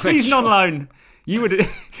 Oh, season on loan. You would. Is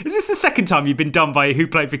this the second time you've been done by who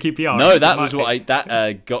played for QPR? No, that was what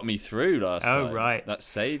that got me through last time. Oh, right. That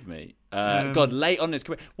saved me. God, late on in his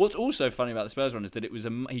career. What's also funny about the Spurs one is that it was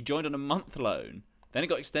he joined on a month loan, then it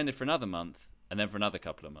got extended for another month, and then for another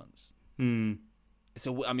couple of months.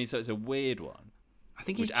 So it's a weird one. I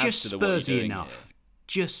think he's just Spursy enough. Here.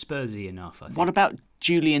 Just Spursy enough, I think. What about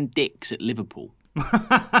Julian Dix at Liverpool?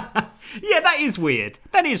 Yeah, that is weird.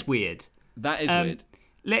 That is weird.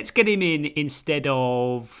 Let's get him in instead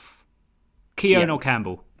of Keown or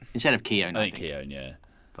Campbell. Instead of Keown, I think Keown, yeah.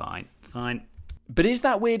 Fine. But is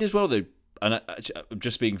that weird as well, though? And I'm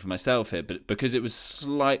just speaking for myself here, but because it was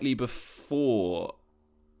slightly before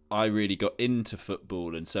I really got into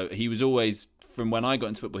football, and so he was always, from when I got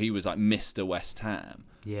into football, he was like Mr. West Ham.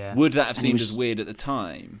 Yeah. Would that have seemed as weird at the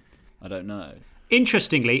time? I don't know.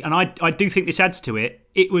 Interestingly, and I do think this adds to it,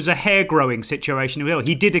 it was a hair-growing situation as well.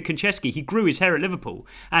 He did a Konchesky. He grew his hair at Liverpool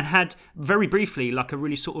and had, very briefly, like a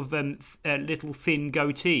really sort of little thin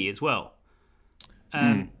goatee as well.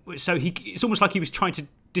 So it's almost like he was trying to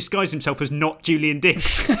disguise himself as not Julian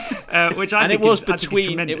Dix, which I think is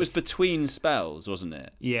tremendous. It was between spells, wasn't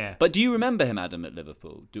it? Yeah. But do you remember him, Adam, at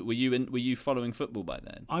Liverpool? Were you following football by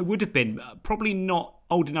then? I would have been. Probably not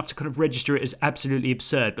old enough to kind of register it as absolutely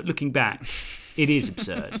absurd, but looking back, it is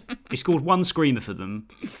absurd. He scored one screamer for them,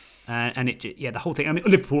 and the whole thing. I mean,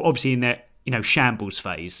 Liverpool obviously in their shambles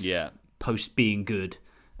phase, yeah, post being good.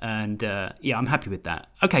 And I'm happy with that.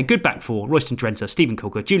 Okay, good back four. Royston Drenthe, Stephen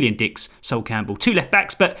Coker, Julian Dix, Sol Campbell. 2 left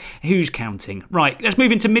backs, but who's counting? Right, let's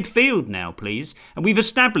move into midfield now, please. And we've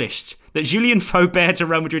established that Julien Faubert to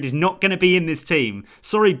Real Madrid is not going to be in this team.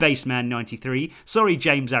 Sorry, Baseman93. Sorry,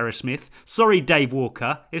 James Arrowsmith. Sorry, Dave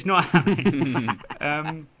Walker. It's not happening.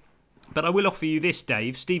 But I will offer you this,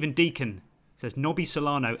 Dave. Stephen Deacon says Nobby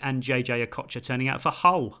Solano and JJ Okocha turning out for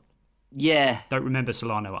Hull. Yeah. Don't remember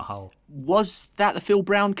Solano at Hull. Was that the Phil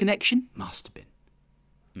Brown connection? Must have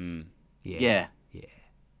been. Yeah.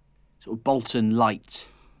 Sort of Bolton light.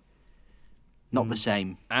 Not the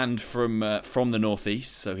same. And from the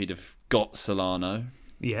northeast, so he'd have got Solano.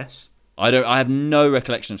 Yes. I have no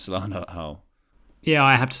recollection of Solano at Hull. Yeah,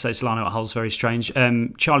 I have to say Solano at Hull's very strange.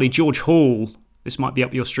 Charlie, George Hall, this might be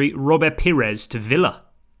up your street. Robert Pires to Villa.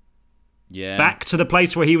 Yeah. Back to the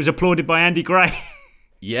place where he was applauded by Andy Gray.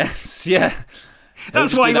 Yes, yeah.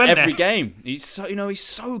 That's why he went every there. game. He's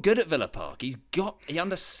so good at Villa Park. He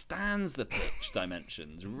understands the pitch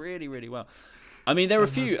dimensions really, really well. I mean, there are a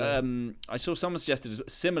few. I saw someone suggested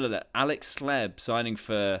similar that Alex Sleb signing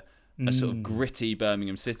for a sort of gritty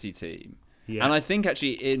Birmingham City team. Yeah. And I think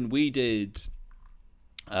actually we did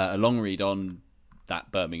a long read on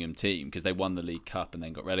that Birmingham team because they won the League Cup and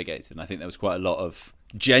then got relegated. And I think there was quite a lot of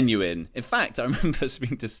genuine. In fact, I remember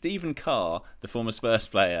speaking to Stephen Carr, the former Spurs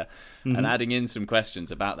player, and adding in some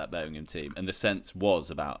questions about that Birmingham team. And the sense was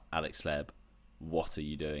about Alex Sleb, what are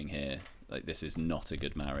you doing here? Like, this is not a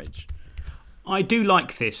good marriage. I do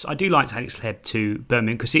like this. I do like Alex Sleb to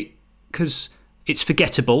Birmingham because it's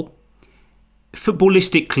forgettable.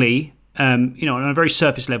 Footballistically, on a very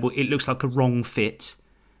surface level, it looks like a wrong fit.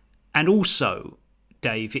 And also,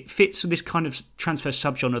 Dave, it fits this kind of transfer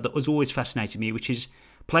subgenre that was always fascinating me, which is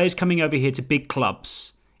players coming over here to big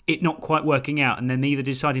clubs, it not quite working out, and then either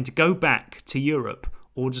deciding to go back to Europe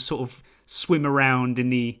or just sort of swim around in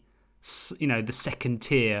the second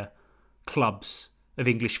tier clubs of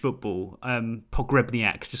English football.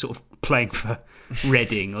 Pogrebniak just sort of playing for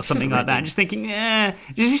Reading or something like that, and just thinking,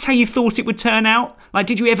 is this how you thought it would turn out? Like,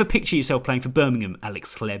 did you ever picture yourself playing for Birmingham,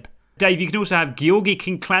 Alex Sleb? Dave, you can also have Georgi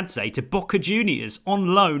Kinkladze to Boca Juniors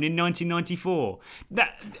on loan in 1994.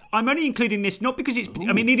 I'm only including this not because it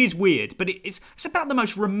is weird, but it's about the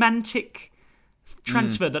most romantic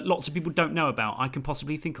transfer that lots of people don't know about I can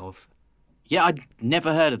possibly think of. Yeah, I'd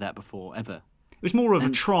never heard of that before, ever. It was more of a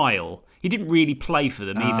trial. He didn't really play for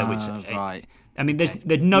them either. Right. I mean, there's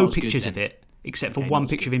no pictures of it, except for one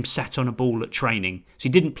picture of him sat on a ball at training. So he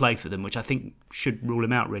didn't play for them, which I think should rule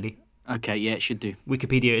him out, really. Okay, yeah, it should do.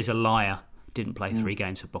 Wikipedia is a liar. Didn't play 3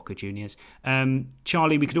 games for Boca Juniors.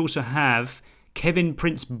 Charlie, we could also have Kevin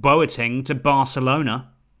Prince Boateng to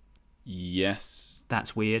Barcelona. Yes.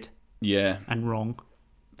 That's weird. Yeah. And wrong.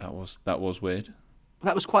 That was weird.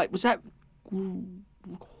 Was that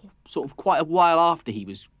sort of quite a while after he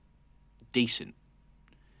was decent?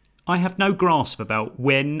 I have no grasp about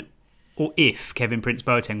when or if Kevin Prince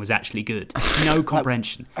Boateng was actually good. No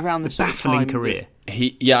comprehension. Around the baffling career.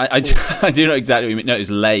 I do know exactly what you mean. No, it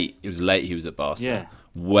was late. It was late he was at Barca. Yeah.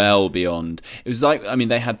 Well beyond. It was like,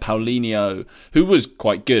 they had Paulinho, who was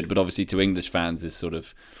quite good, but obviously to English fans is sort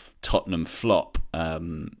of Tottenham flop.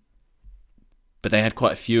 But they had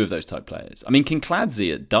quite a few of those type players. I mean,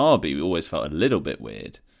 Kinkladze at Derby always felt a little bit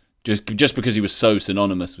weird, just because he was so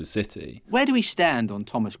synonymous with City. Where do we stand on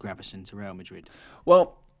Thomas Gravesen to Real Madrid?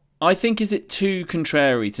 Well, I think, is it too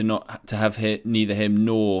contrary to have neither him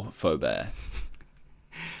nor Faubert?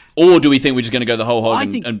 Or do we think we're just going to go the whole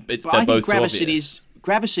hog and they're both too obvious?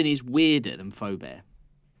 Gravesen is weirder than Faubert,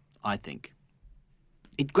 I think.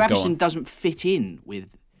 Gravesen doesn't fit in with...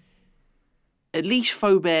 At least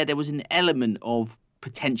Faubert, there was an element of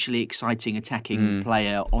potentially exciting attacking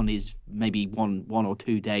player on his maybe one or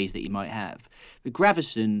 2 days that he might have. But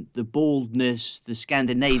Gravesen, the baldness, the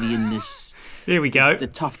Scandinavianness... Here we go. The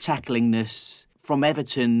tough tacklingness from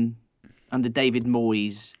Everton under David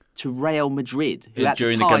Moyes to Real Madrid, who at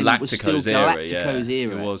the time was still Galacticos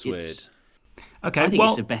era. It was weird. Okay, I think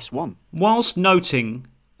it's the best one. Whilst noting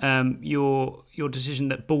your decision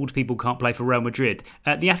that bald people can't play for Real Madrid,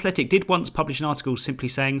 The Athletic did once publish an article simply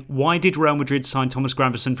saying, why did Real Madrid sign Thomas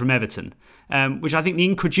Gravesen from Everton? Which I think the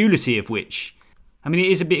incredulity of which... I mean,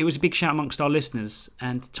 it was a big shout amongst our listeners,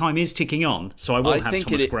 and time is ticking on, so I will have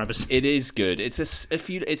Thomas Gravesen. It is good.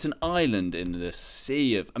 It's an island in the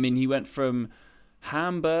sea of... I mean, he went from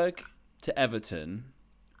Hamburg to Everton,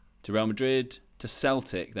 to Real Madrid, to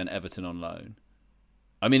Celtic, then Everton on loan.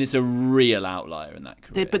 I mean, it's a real outlier in that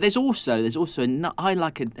career. But there's also I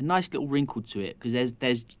like a nice little wrinkle to it, because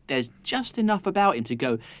there's just enough about him to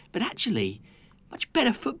go, but actually, much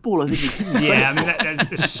better footballer than he. Yeah, I mean,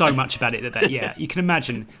 there's so much about it that yeah, you can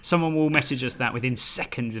imagine someone will message us that within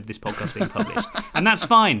seconds of this podcast being published, and that's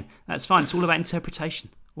fine. That's fine. It's all about interpretation.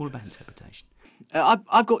 All about interpretation.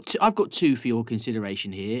 I've got two for your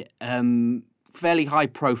consideration here. Fairly high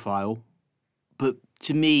profile, but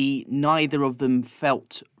to me, neither of them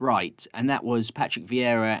felt right, and that was Patrick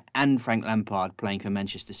Vieira and Frank Lampard playing for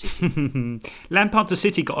Manchester City. Lampard to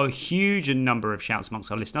City got a huge number of shouts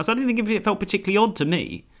amongst our listeners. I didn't think it felt particularly odd to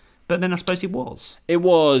me, but then I suppose it was. It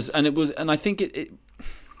was, and I think it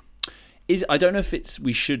is. I don't know if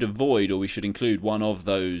we should avoid or we should include one of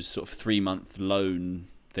those sort of 3-month loan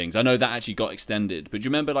things. I know that actually got extended, but do you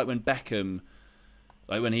remember like when Beckham?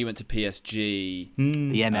 Like when he went to PSG,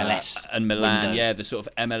 the MLS and Milan, window. yeah, the sort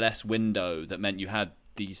of MLS window that meant you had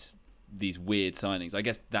these weird signings. I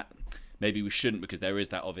guess that maybe we shouldn't because there is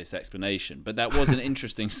that obvious explanation, but that was an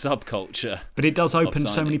interesting subculture. But it does open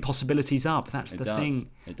so many possibilities up. That's the thing.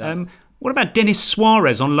 It does. What about Denis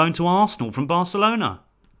Suarez on loan to Arsenal from Barcelona?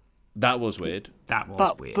 That was weird. That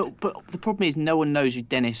was weird. But the problem is no one knows who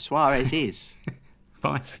Denis Suarez is.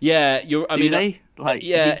 Fine. Yeah, Do they? Like,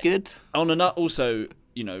 is he good? Also,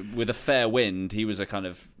 with a fair wind, he was a kind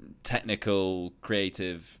of technical,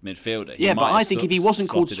 creative midfielder. Yeah, but I think if he wasn't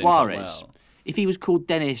called Suarez, if he was called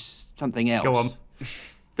Dennis something else. Go on.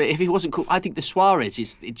 But if he wasn't called, I think the Suarez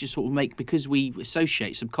is it just sort of because we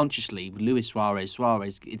associate subconsciously with Luis Suarez.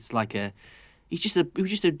 It's like he was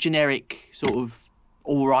just a generic sort of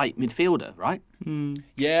all right midfielder, right?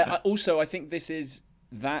 Yeah. Also, I think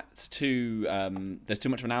that's too. There's too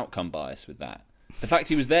much of an outcome bias with that. The fact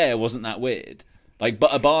he was there wasn't that weird. Like,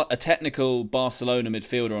 but a technical Barcelona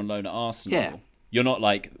midfielder on loan at Arsenal. Yeah. You're not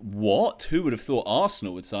like, what? Who would have thought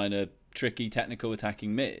Arsenal would sign a tricky technical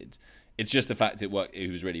attacking mid? It's just the fact it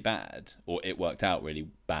was really bad, or it worked out really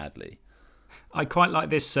badly. I quite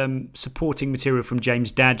like this supporting material from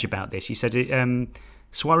James Dadge about this. He said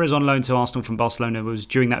Suarez on loan to Arsenal from Barcelona was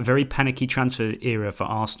during that very panicky transfer era for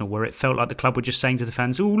Arsenal where it felt like the club were just saying to the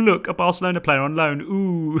fans, "Ooh, look, a Barcelona player on loan,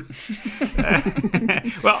 ooh."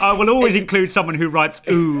 Well, I will always include someone who writes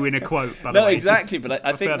 "ooh" in a quote, by the way. No, exactly, but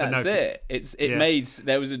I think that's notice. it.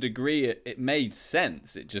 There was a degree, it made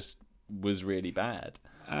sense. It just was really bad.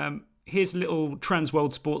 Here's a little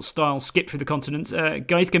Transworld Sports style skip through the continents.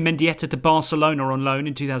 Gaizka Mendieta to Barcelona on loan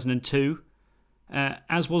in 2002.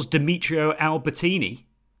 As was Demetrio Albertini.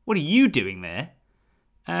 What are you doing there?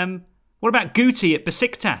 What about Guti at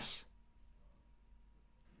Besiktas?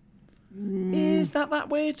 Is that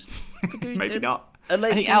weird? Maybe not. I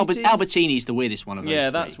think Albertini's the weirdest one of those. Yeah,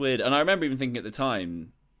 three. That's weird. And I remember even thinking at the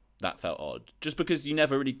time that felt odd. Just because you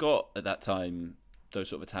never really got, at that time, those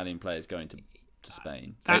sort of Italian players going to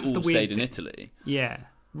Spain. That's they all the weird stayed in thing. Italy. Yeah,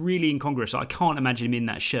 really incongruous. I can't imagine him in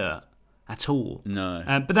that shirt at all. No.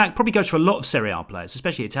 But that probably goes for a lot of Serie A players,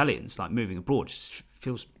 especially Italians, like moving abroad. Just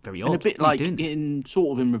feels very odd. And a bit like in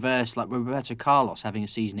reverse, like Roberto Carlos having a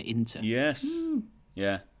season at Inter. Yes.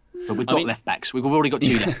 Yeah. But we've got left backs. We've already got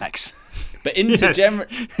two left backs. But Inter,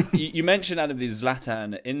 you mentioned out of the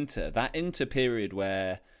Zlatan at Inter, that Inter period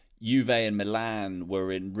where Juve and Milan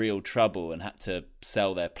were in real trouble and had to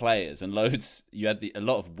sell their players, and you had a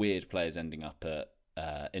lot of weird players ending up at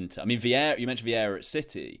Inter. I mean, Vieira, you mentioned Vieira at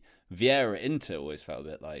City. Vieira at Inter always felt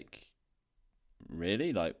a bit like,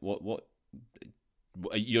 really? Like, what?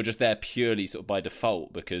 You're just there purely sort of by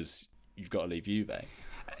default because you've got to leave Juve.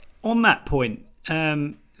 On that point,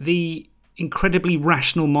 the incredibly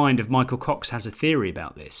rational mind of Michael Cox has a theory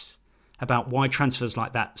about this, about why transfers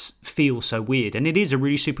like that feel so weird. And it is a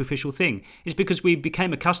really superficial thing. It's because we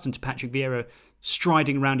became accustomed to Patrick Vieira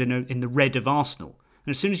striding around in the red of Arsenal.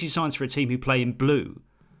 And as soon as he signs for a team who play in blue,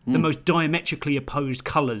 the most diametrically opposed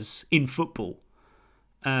colours in football,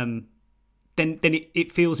 then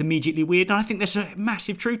it feels immediately weird. And I think there's a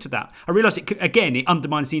massive truth to that. I realise, it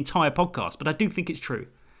undermines the entire podcast, but I do think it's true.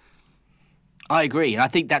 I agree. And I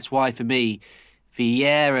think that's why, for me,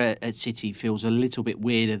 Vieira at City feels a little bit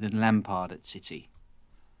weirder than Lampard at City.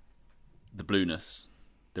 The blueness.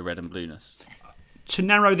 The red and blueness. To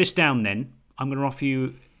narrow this down then, I'm going to offer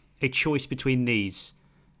you a choice between these.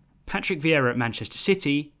 Patrick Vieira at Manchester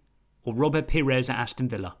City or Robert Pires at Aston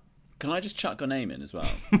Villa? Can I just chuck your name in as well?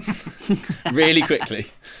 Really quickly.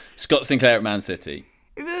 Scott Sinclair at Man City.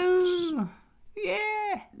 Yeah.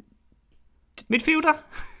 Midfielder?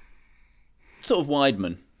 Sort of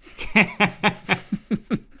Weidman.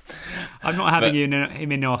 I'm not having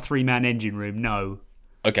him in our three-man engine room, no.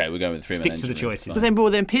 Okay, we're going with the three-man engine Stick to the choices. But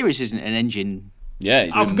then Pires isn't an engine.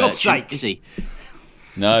 Yeah. Oh, for God's sake. Is he?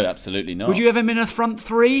 No, absolutely not. Would you have him in a front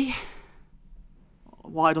three?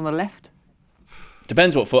 Wide on the left?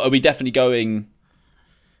 Depends what for. Are we definitely going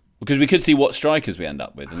Because we could see what strikers we end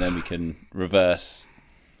up with, and then we can reverse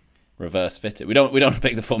fit it. We don't want to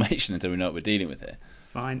pick the formation until we know what we're dealing with here.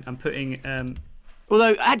 Fine, I'm putting.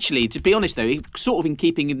 Although, actually, to be honest, though, sort of in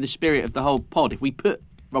keeping in the spirit of the whole pod, if we put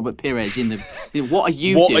Robert Pires in the, what are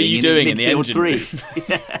you doing in the engine three?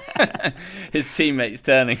 His teammates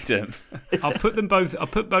turning to him. I'll put both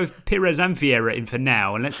Pires and Vieira in for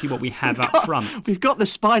now, and let's see what we have up front. We've got the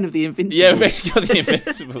spine of the Invincibles. Yeah, we've got the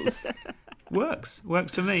Invincibles. Works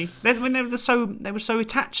for me. They were so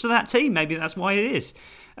attached to that team. Maybe that's why it is.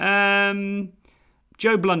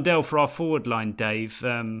 Joe Blundell for our forward line, Dave,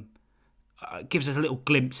 gives us a little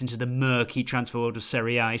glimpse into the murky transfer world of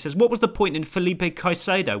Serie A. He says, what was the point in Felipe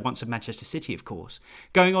Caicedo, once of Manchester City, of course,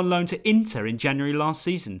 going on loan to Inter in January last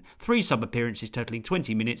season? 3 sub-appearances totalling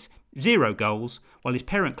 20 minutes, 0 goals, while his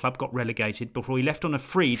parent club got relegated before he left on a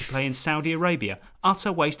free to play in Saudi Arabia.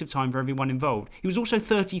 Utter waste of time for everyone involved. He was also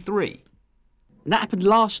 33. And that happened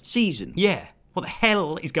last season? Yeah. What the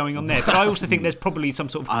hell is going on there? But I also think there's probably some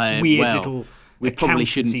sort of weird little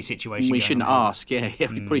accountancy situation. We shouldn't on ask. Yeah,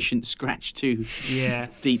 we probably shouldn't scratch too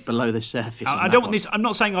deep below the surface. I don't want this. I'm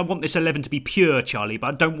not saying I want this 11 to be pure, Charlie, but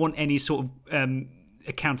I don't want any sort of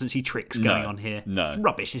accountancy tricks going on here. No, it's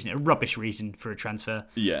rubbish, isn't it? A rubbish reason for a transfer.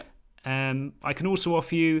 Yeah. I can also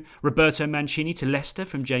offer you Roberto Mancini to Leicester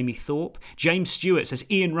from Jamie Thorpe. James Stewart says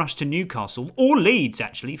Ian Rush to Newcastle, or Leeds,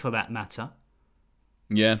 actually, for that matter.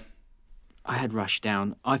 Yeah. I had Rush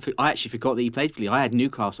down. I actually forgot that he played for Leeds. I had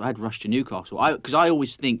Newcastle. I had Rush to Newcastle. Because I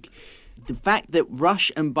always think the fact that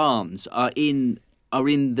Rush and Barnes are in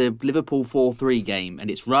the Liverpool 4-3 game, and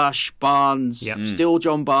it's Rush, Barnes, still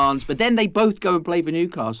John Barnes, but then they both go and play for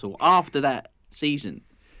Newcastle after that season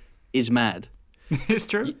is mad. It's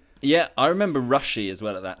true. Yeah, I remember Rushy as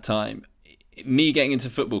well at that time. Me getting into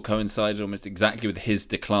football coincided almost exactly with his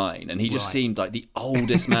decline, and he just seemed like the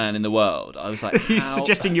oldest man in the world. I was like, he's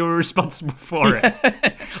suggesting you were responsible for it.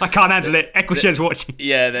 I can't handle it. Equisher's watching.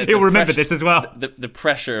 Yeah, he'll remember this as well. The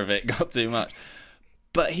pressure of it got too much.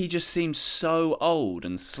 But he just seemed so old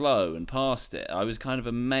and slow and past it. I was kind of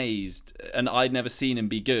amazed, and I'd never seen him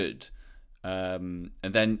be good. And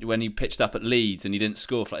then when he pitched up at Leeds and he didn't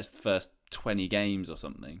score for like the first 20 games or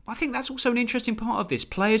something. I think that's also an interesting part of this.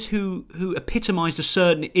 Players who epitomised a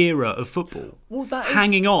certain era of football,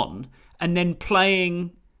 hanging on and then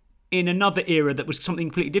playing in another era that was something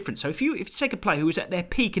completely different. So if you take a player who was at their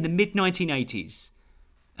peak in the mid-1980s,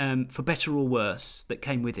 for better or worse, that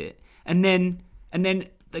came with it, and then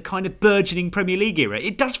the kind of burgeoning Premier League era,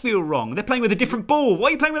 it does feel wrong. They're playing with a different ball. What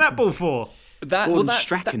are you playing with that ball for? Gordon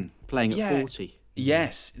Strachan playing at 40.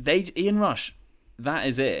 Yes, Ian Rush. That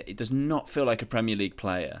is it. It does not feel like a Premier League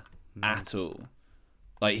player at all.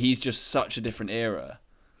 Like, he's just such a different era.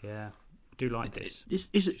 Yeah, I do like this.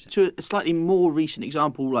 Is it to a slightly more recent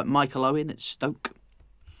example, like Michael Owen at Stoke?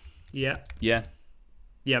 Yeah. Yeah.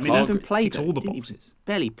 Yeah, I mean, he played all the boxes. He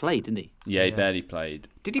barely played, didn't he? Yeah, he barely played.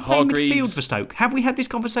 Did he play midfield for Stoke? Have we had this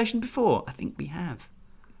conversation before? I think we have.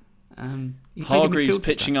 Hargreaves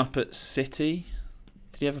pitching up at City.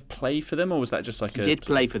 Did he ever play for them, or was that just like he did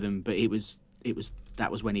play for them, but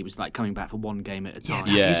that was when he was like coming back for one game at a time.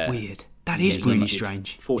 Yeah, that is weird. That is really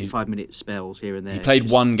strange. 45-minute spells here and there. He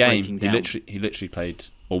played one game. He literally played,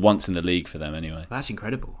 or once in the league for them anyway. That's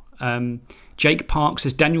incredible. Jake Parks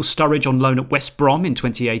says Daniel Sturridge on loan at West Brom in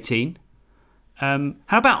 2018. How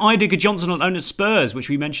about Idiger Johnson on loan at Spurs, which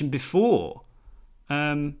we mentioned before?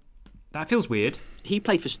 That feels weird. He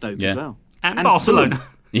played for Stoke as well. And Barcelona.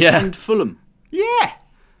 Fulham. Yeah. And Fulham. Yeah.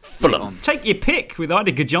 Fulham. Take your pick with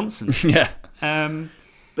Idiger Johnson. Yeah.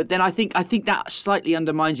 But then I think that slightly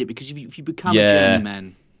undermines it, because if you become a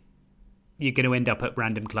journeyman, you're going to end up at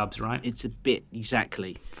random clubs, right? It's a bit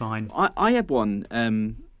exactly. Fine. I had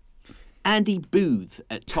one. Andy Booth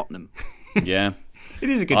at Tottenham. Yeah.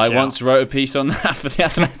 It is a good shout. I once wrote a piece on that for The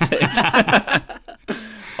Athletic.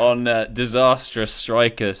 On disastrous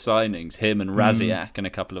striker signings, him and Raziak and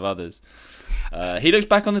a couple of others. He looks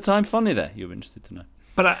back on the time fondly there. You're interested to know.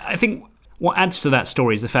 But I think what adds to that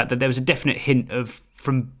story is the fact that there was a definite hint of,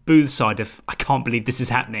 from Booth's side, of, I can't believe this is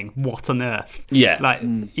happening. What on earth? Yeah.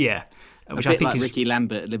 Yeah. Which I think like is Ricky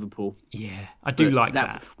Lambert at Liverpool. Yeah, I do like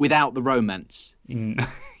that. Without the romance.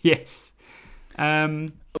 Yes. So I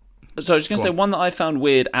was just going to say, one that I found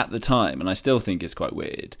weird at the time, and I still think it's quite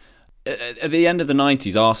weird. At the end of the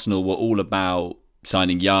 90s, Arsenal were all about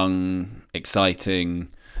signing young, exciting,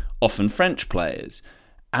 often French players.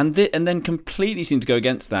 And then completely seemed to go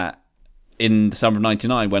against that in the summer of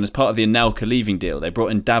 99, when as part of the Anelka leaving deal, they brought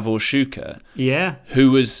in Davor Schuker. Yeah.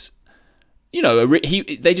 Who was,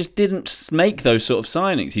 they just didn't make those sort of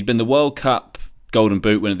signings. He'd been the World Cup Golden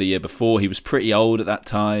Boot winner the year before. He was pretty old at that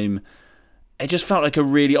time. it just felt like a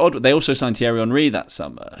really odd. They also signed Thierry Henry that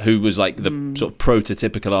summer, who was like the sort of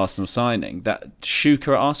prototypical Arsenal signing. That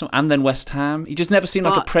Schuker at Arsenal and then West Ham. He just never seemed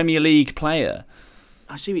like a Premier League player.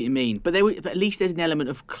 I see what you mean, but at least there's an element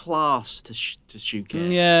of class to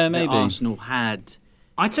Schuker. Yeah, maybe Arsenal had.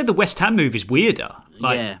 I'd say the West Ham move is weirder.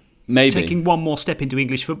 Yeah. Maybe taking one more step into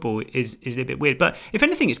English football is a little bit weird, but if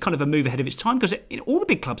anything, it's kind of a move ahead of its time because all the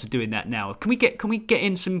big clubs are doing that now. Can we get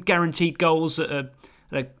in some guaranteed goals that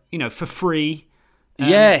are, for free?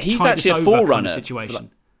 Yeah, he's actually a forerunner.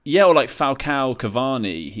 Situation. Or like Falcao,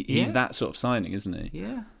 Cavani. He's that sort of signing, isn't he?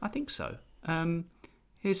 Yeah, I think so.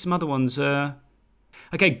 Here's some other ones.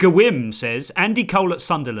 Okay, Gawim says Andy Cole at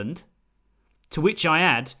Sunderland, to which I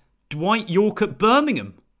add Dwight York at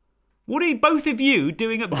Birmingham. What are both of you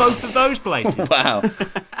doing at both of those places? Wow.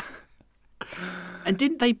 And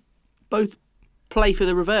didn't they both play for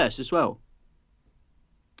the reverse as well?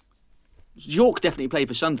 York definitely played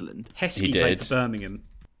for Sunderland. Heskey played for Birmingham.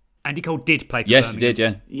 Andy Cole did play for Birmingham. Yes, he did,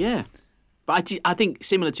 yeah. Yeah. But I think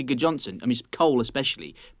similar to Johnson, I mean, Cole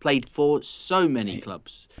especially, played for so many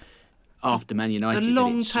clubs after Man United. The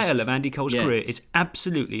long tail of Andy Cole's career is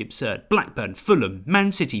absolutely absurd. Blackburn, Fulham,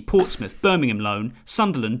 Man City, Portsmouth, Birmingham loan,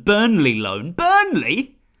 Sunderland, Burnley loan.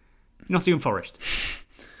 Burnley? Nottingham Forest.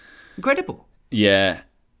 Incredible. Yeah.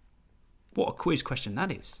 What a quiz question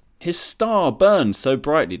that is. His star burned so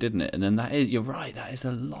brightly, didn't it? And then you're right, that is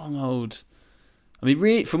a long old... I mean,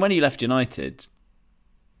 really, from when he left United...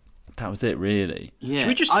 That was it, really. Yeah. Should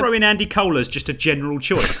we just throw in Andy Cole as just a general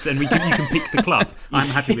choice and you can pick the club? I'm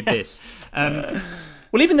happy with this.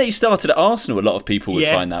 Well, even that he started at Arsenal, a lot of people would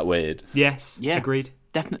find that weird. Yes, agreed.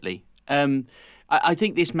 Definitely. I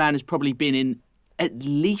think this man has probably been in at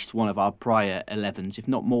least one of our prior 11s, if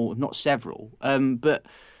not more, if not several. But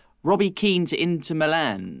Robbie Keane to Inter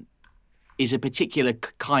Milan is a particular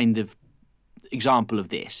kind of example of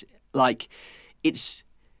this. Like, it's...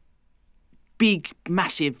 big,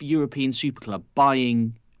 massive European super club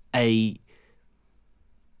buying a,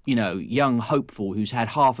 young hopeful who's had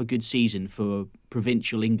half a good season for a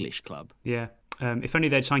provincial English club. Yeah. If only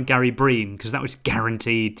they'd signed Gary Breen, because that was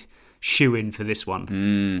guaranteed shoe-in for this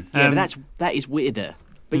one. Yeah, but that is weirder.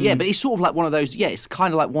 But but it's sort of like one of those, it's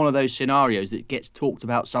kind of like one of those scenarios that gets talked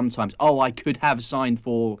about sometimes. Oh, I could have signed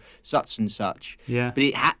for such and such. Yeah. But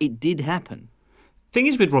it did happen. Thing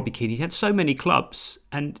is with Robbie Keane, he had so many clubs,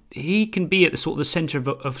 and he can be at the centre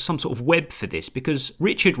of some sort of web for this, because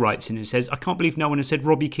Richard writes in and says, I can't believe no one has said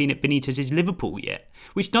Robbie Keane at Benitez's Liverpool yet,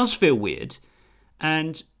 which does feel weird.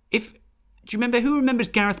 And do you remember, who remembers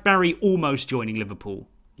Gareth Barry almost joining Liverpool?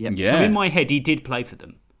 Yep. Yeah. So in my head, he did play for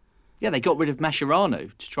them. Yeah, they got rid of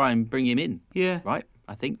Mascherano to try and bring him in. Yeah. Right?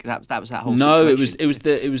 I think that was that whole situation. No,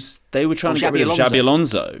 it was they were trying to get rid of Xabi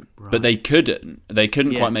Alonso, right. But they couldn't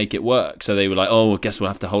quite make it work. So they were like, "Oh, I guess we'll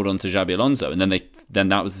have to hold on to Xabi Alonso." And then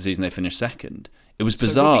that was the season they finished second. It was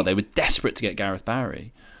bizarre. They were desperate to get Gareth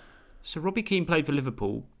Barry. So Robbie Keane played for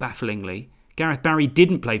Liverpool, bafflingly. Gareth Barry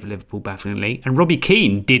didn't play for Liverpool, bafflingly, and Robbie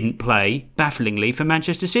Keane didn't play, bafflingly, for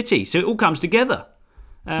Manchester City. So it all comes together.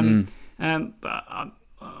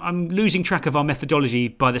 I'm losing track of our methodology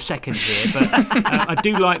by the second here, but I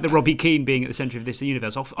do like the Robbie Keane being at the centre of this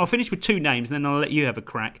universe. I'll finish with two names and then I'll let you have a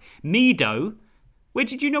crack. Mido.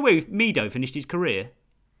 Did you know where Mido finished his career?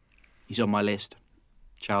 He's on my list.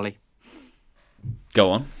 Charlie.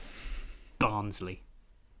 Go on. Barnsley.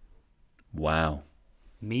 Wow.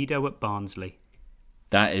 Mido at Barnsley.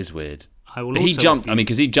 That is weird. But he jumped,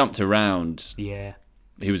 because he jumped around. Yeah.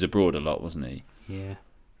 He was abroad a lot, wasn't he? Yeah.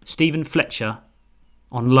 Stephen Fletcher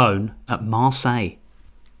on loan at Marseille.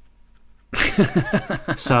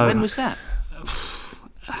 So when was that?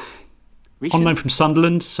 On loan from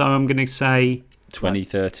Sunderland, so I'm going to say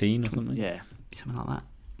 2013 or something. Yeah, something like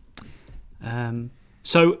that.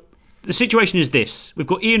 So the situation is this: we've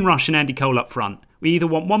got Ian Rush and Andy Cole up front. We either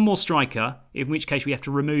want one more striker, in which case we have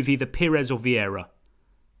to remove either Pires or Vieira.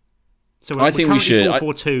 So I think we should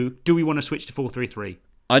 4-4-2. Do we want to switch to 4-3-3?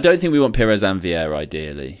 I don't think we want Pires and Vieira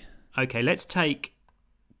ideally. Okay, let's take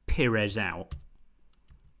Pires out.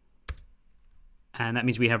 And that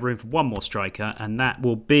means we have room for one more striker, and that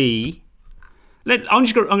will be... I'm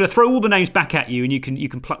going to throw all the names back at you, and you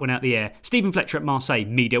can pluck one out the air. Stephen Fletcher at Marseille,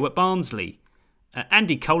 Mido at Barnsley,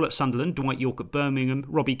 Andy Cole at Sunderland, Dwight York at Birmingham,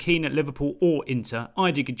 Robbie Keane at Liverpool or Inter,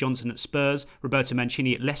 Idiger Johnson at Spurs, Roberto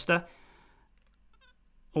Mancini at Leicester,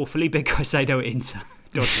 or Felipe Caicedo at Inter.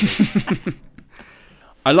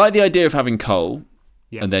 I like the idea of having Cole,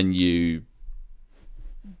 and then you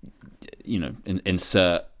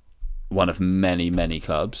insert one of many, many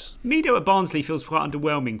clubs. Mido at Barnsley feels quite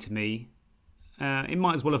underwhelming to me. It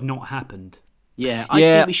might as well have not happened. Yeah, I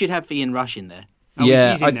think we should have Ian Rush in there. Oh,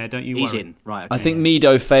 yeah, he's in there, don't you worry. He's in, right. Okay, I think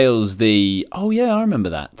Mido fails the, I remember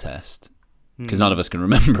that test. Because none of us can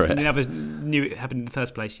remember it. None of us knew it happened in the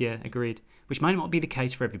first place, yeah, agreed. Which might not be the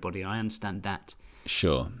case for everybody, I understand that.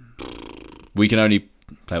 Sure. We can only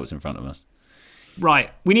play what's in front of us.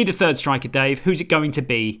 Right, we need a third striker, Dave. Who's it going to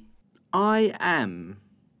be? I am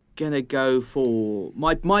going to go for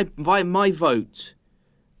my vote.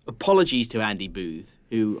 Apologies to Andy Booth,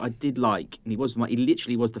 who I did like. And he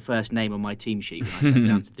literally was the first name on my team sheet when I sat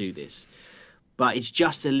down to do this. But it's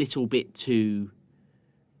just a little bit too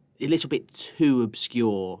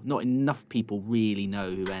obscure. Not enough people really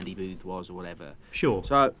know who Andy Booth was or whatever. Sure.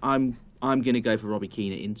 So I'm going to go for Robbie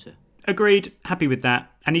Keane at Inter. Agreed. Happy with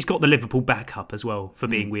that. And he's got the Liverpool backup as well for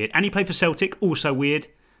being weird. And he played for Celtic, also weird.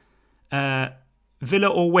 Villa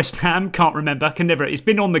or West Ham, can't remember. It's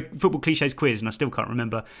been on the Football Clichés quiz and I still can't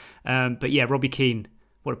remember. But yeah, Robbie Keane,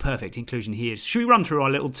 what a perfect inclusion he is. Should we run through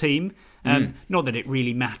our little team? Not that it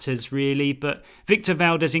really matters, really, but Victor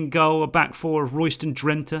Valdez in goal, a back four of Royston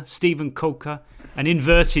Drenthe, Stephen Coker, an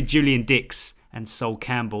inverted Julian Dix and Sol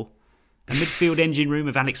Campbell, a midfield engine room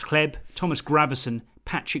of Alex Klebb, Thomas Gravesen,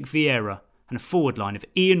 Patrick Vieira, and a forward line of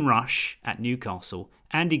Ian Rush at Newcastle,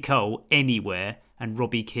 Andy Cole anywhere, and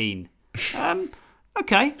Robbie Keane.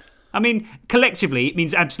 Okay. I mean, collectively, it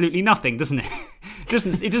means absolutely nothing, doesn't it?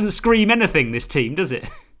 It doesn't scream anything, this team, does it?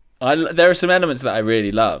 There are some elements that I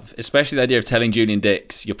really love, especially the idea of telling Julian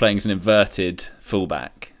Dix you're playing as an inverted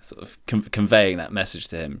fullback, sort of conveying that message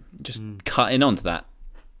to him, just cutting onto that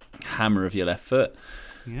hammer of your left foot.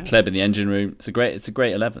 Yeah. Klebb in the engine room. It's a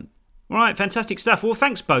great 11. All right, fantastic stuff. Well,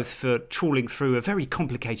 thanks both for trawling through a very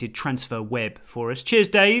complicated transfer web for us. Cheers,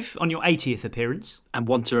 Dave, on your 80th appearance. And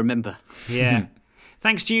one to remember. Yeah.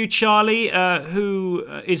 Thanks to you, Charlie, who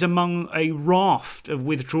is among a raft of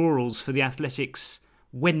withdrawals for the Athletics'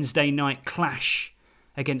 Wednesday night clash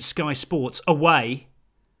against Sky Sports away.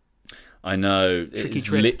 I know. It's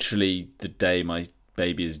trip. Literally the day my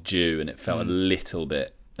baby is due, and it felt a little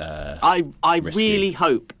bit I really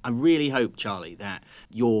hope, Charlie, that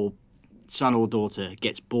your son or daughter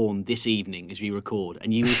gets born this evening as we record,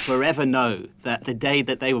 and you will forever know that the day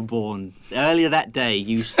that they were born, earlier that day,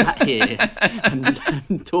 you sat here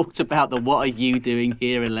and talked about the "What are you doing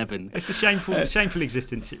here?" 11. It's a shameful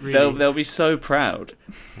existence. It really they'll be so proud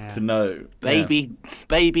to know. Baby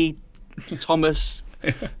Thomas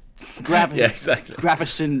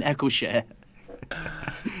Gravesen Eccleshare.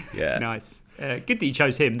 Yeah. Nice. Good that you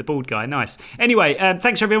chose him, the bald guy. Nice. Anyway,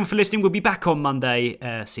 thanks everyone for listening. We'll be back on Monday.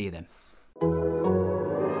 See you then.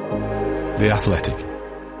 The Athletic.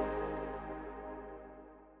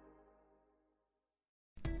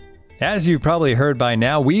 As you've probably heard by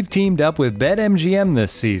now, we've teamed up with BetMGM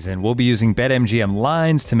this season. We'll be using BetMGM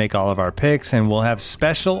lines to make all of our picks, and we'll have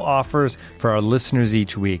special offers for our listeners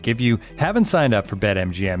each week. If you haven't signed up for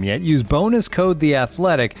BetMGM yet, use bonus code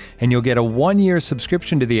THEATHLETIC, and you'll get a 1-year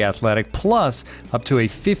subscription to The Athletic, plus up to a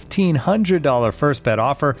 $1,500 first bet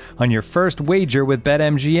offer on your first wager with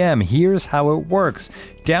BetMGM. Here's how it works.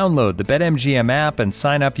 Download the BetMGM app and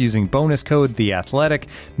sign up using bonus code THEATHLETIC.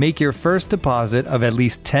 Make your first deposit of at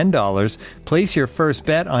least $10, place your first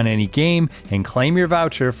bet on any game, and claim your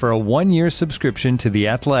voucher for a 1-year subscription to The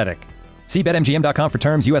Athletic. See BetMGM.com for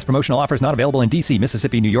terms. U.S. promotional offers not available in D.C.,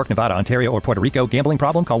 Mississippi, New York, Nevada, Ontario, or Puerto Rico. Gambling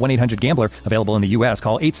problem? Call 1-800-GAMBLER. Available in the U.S.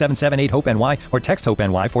 Call 877-8-HOPE-NY or text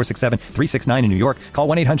HOPE-NY 467-369 in New York. Call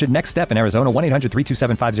 1-800-NEXT-STEP in Arizona.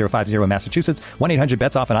 1-800-327-5050 in Massachusetts.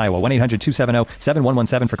 1-800-BETS-OFF in Iowa.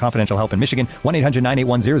 1-800-270-7117 for confidential help in Michigan.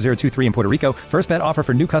 1-800-981-0023 in Puerto Rico. First bet offer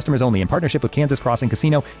for new customers only in partnership with Kansas Crossing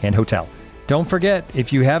Casino and Hotel. Don't forget,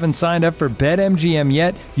 if you haven't signed up for BetMGM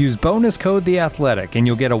yet, use bonus code THEATHLETIC and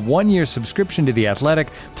you'll get a 1-year subscription to The Athletic,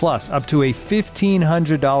 plus up to a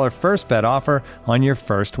 $1,500 first bet offer on your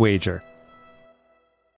first wager.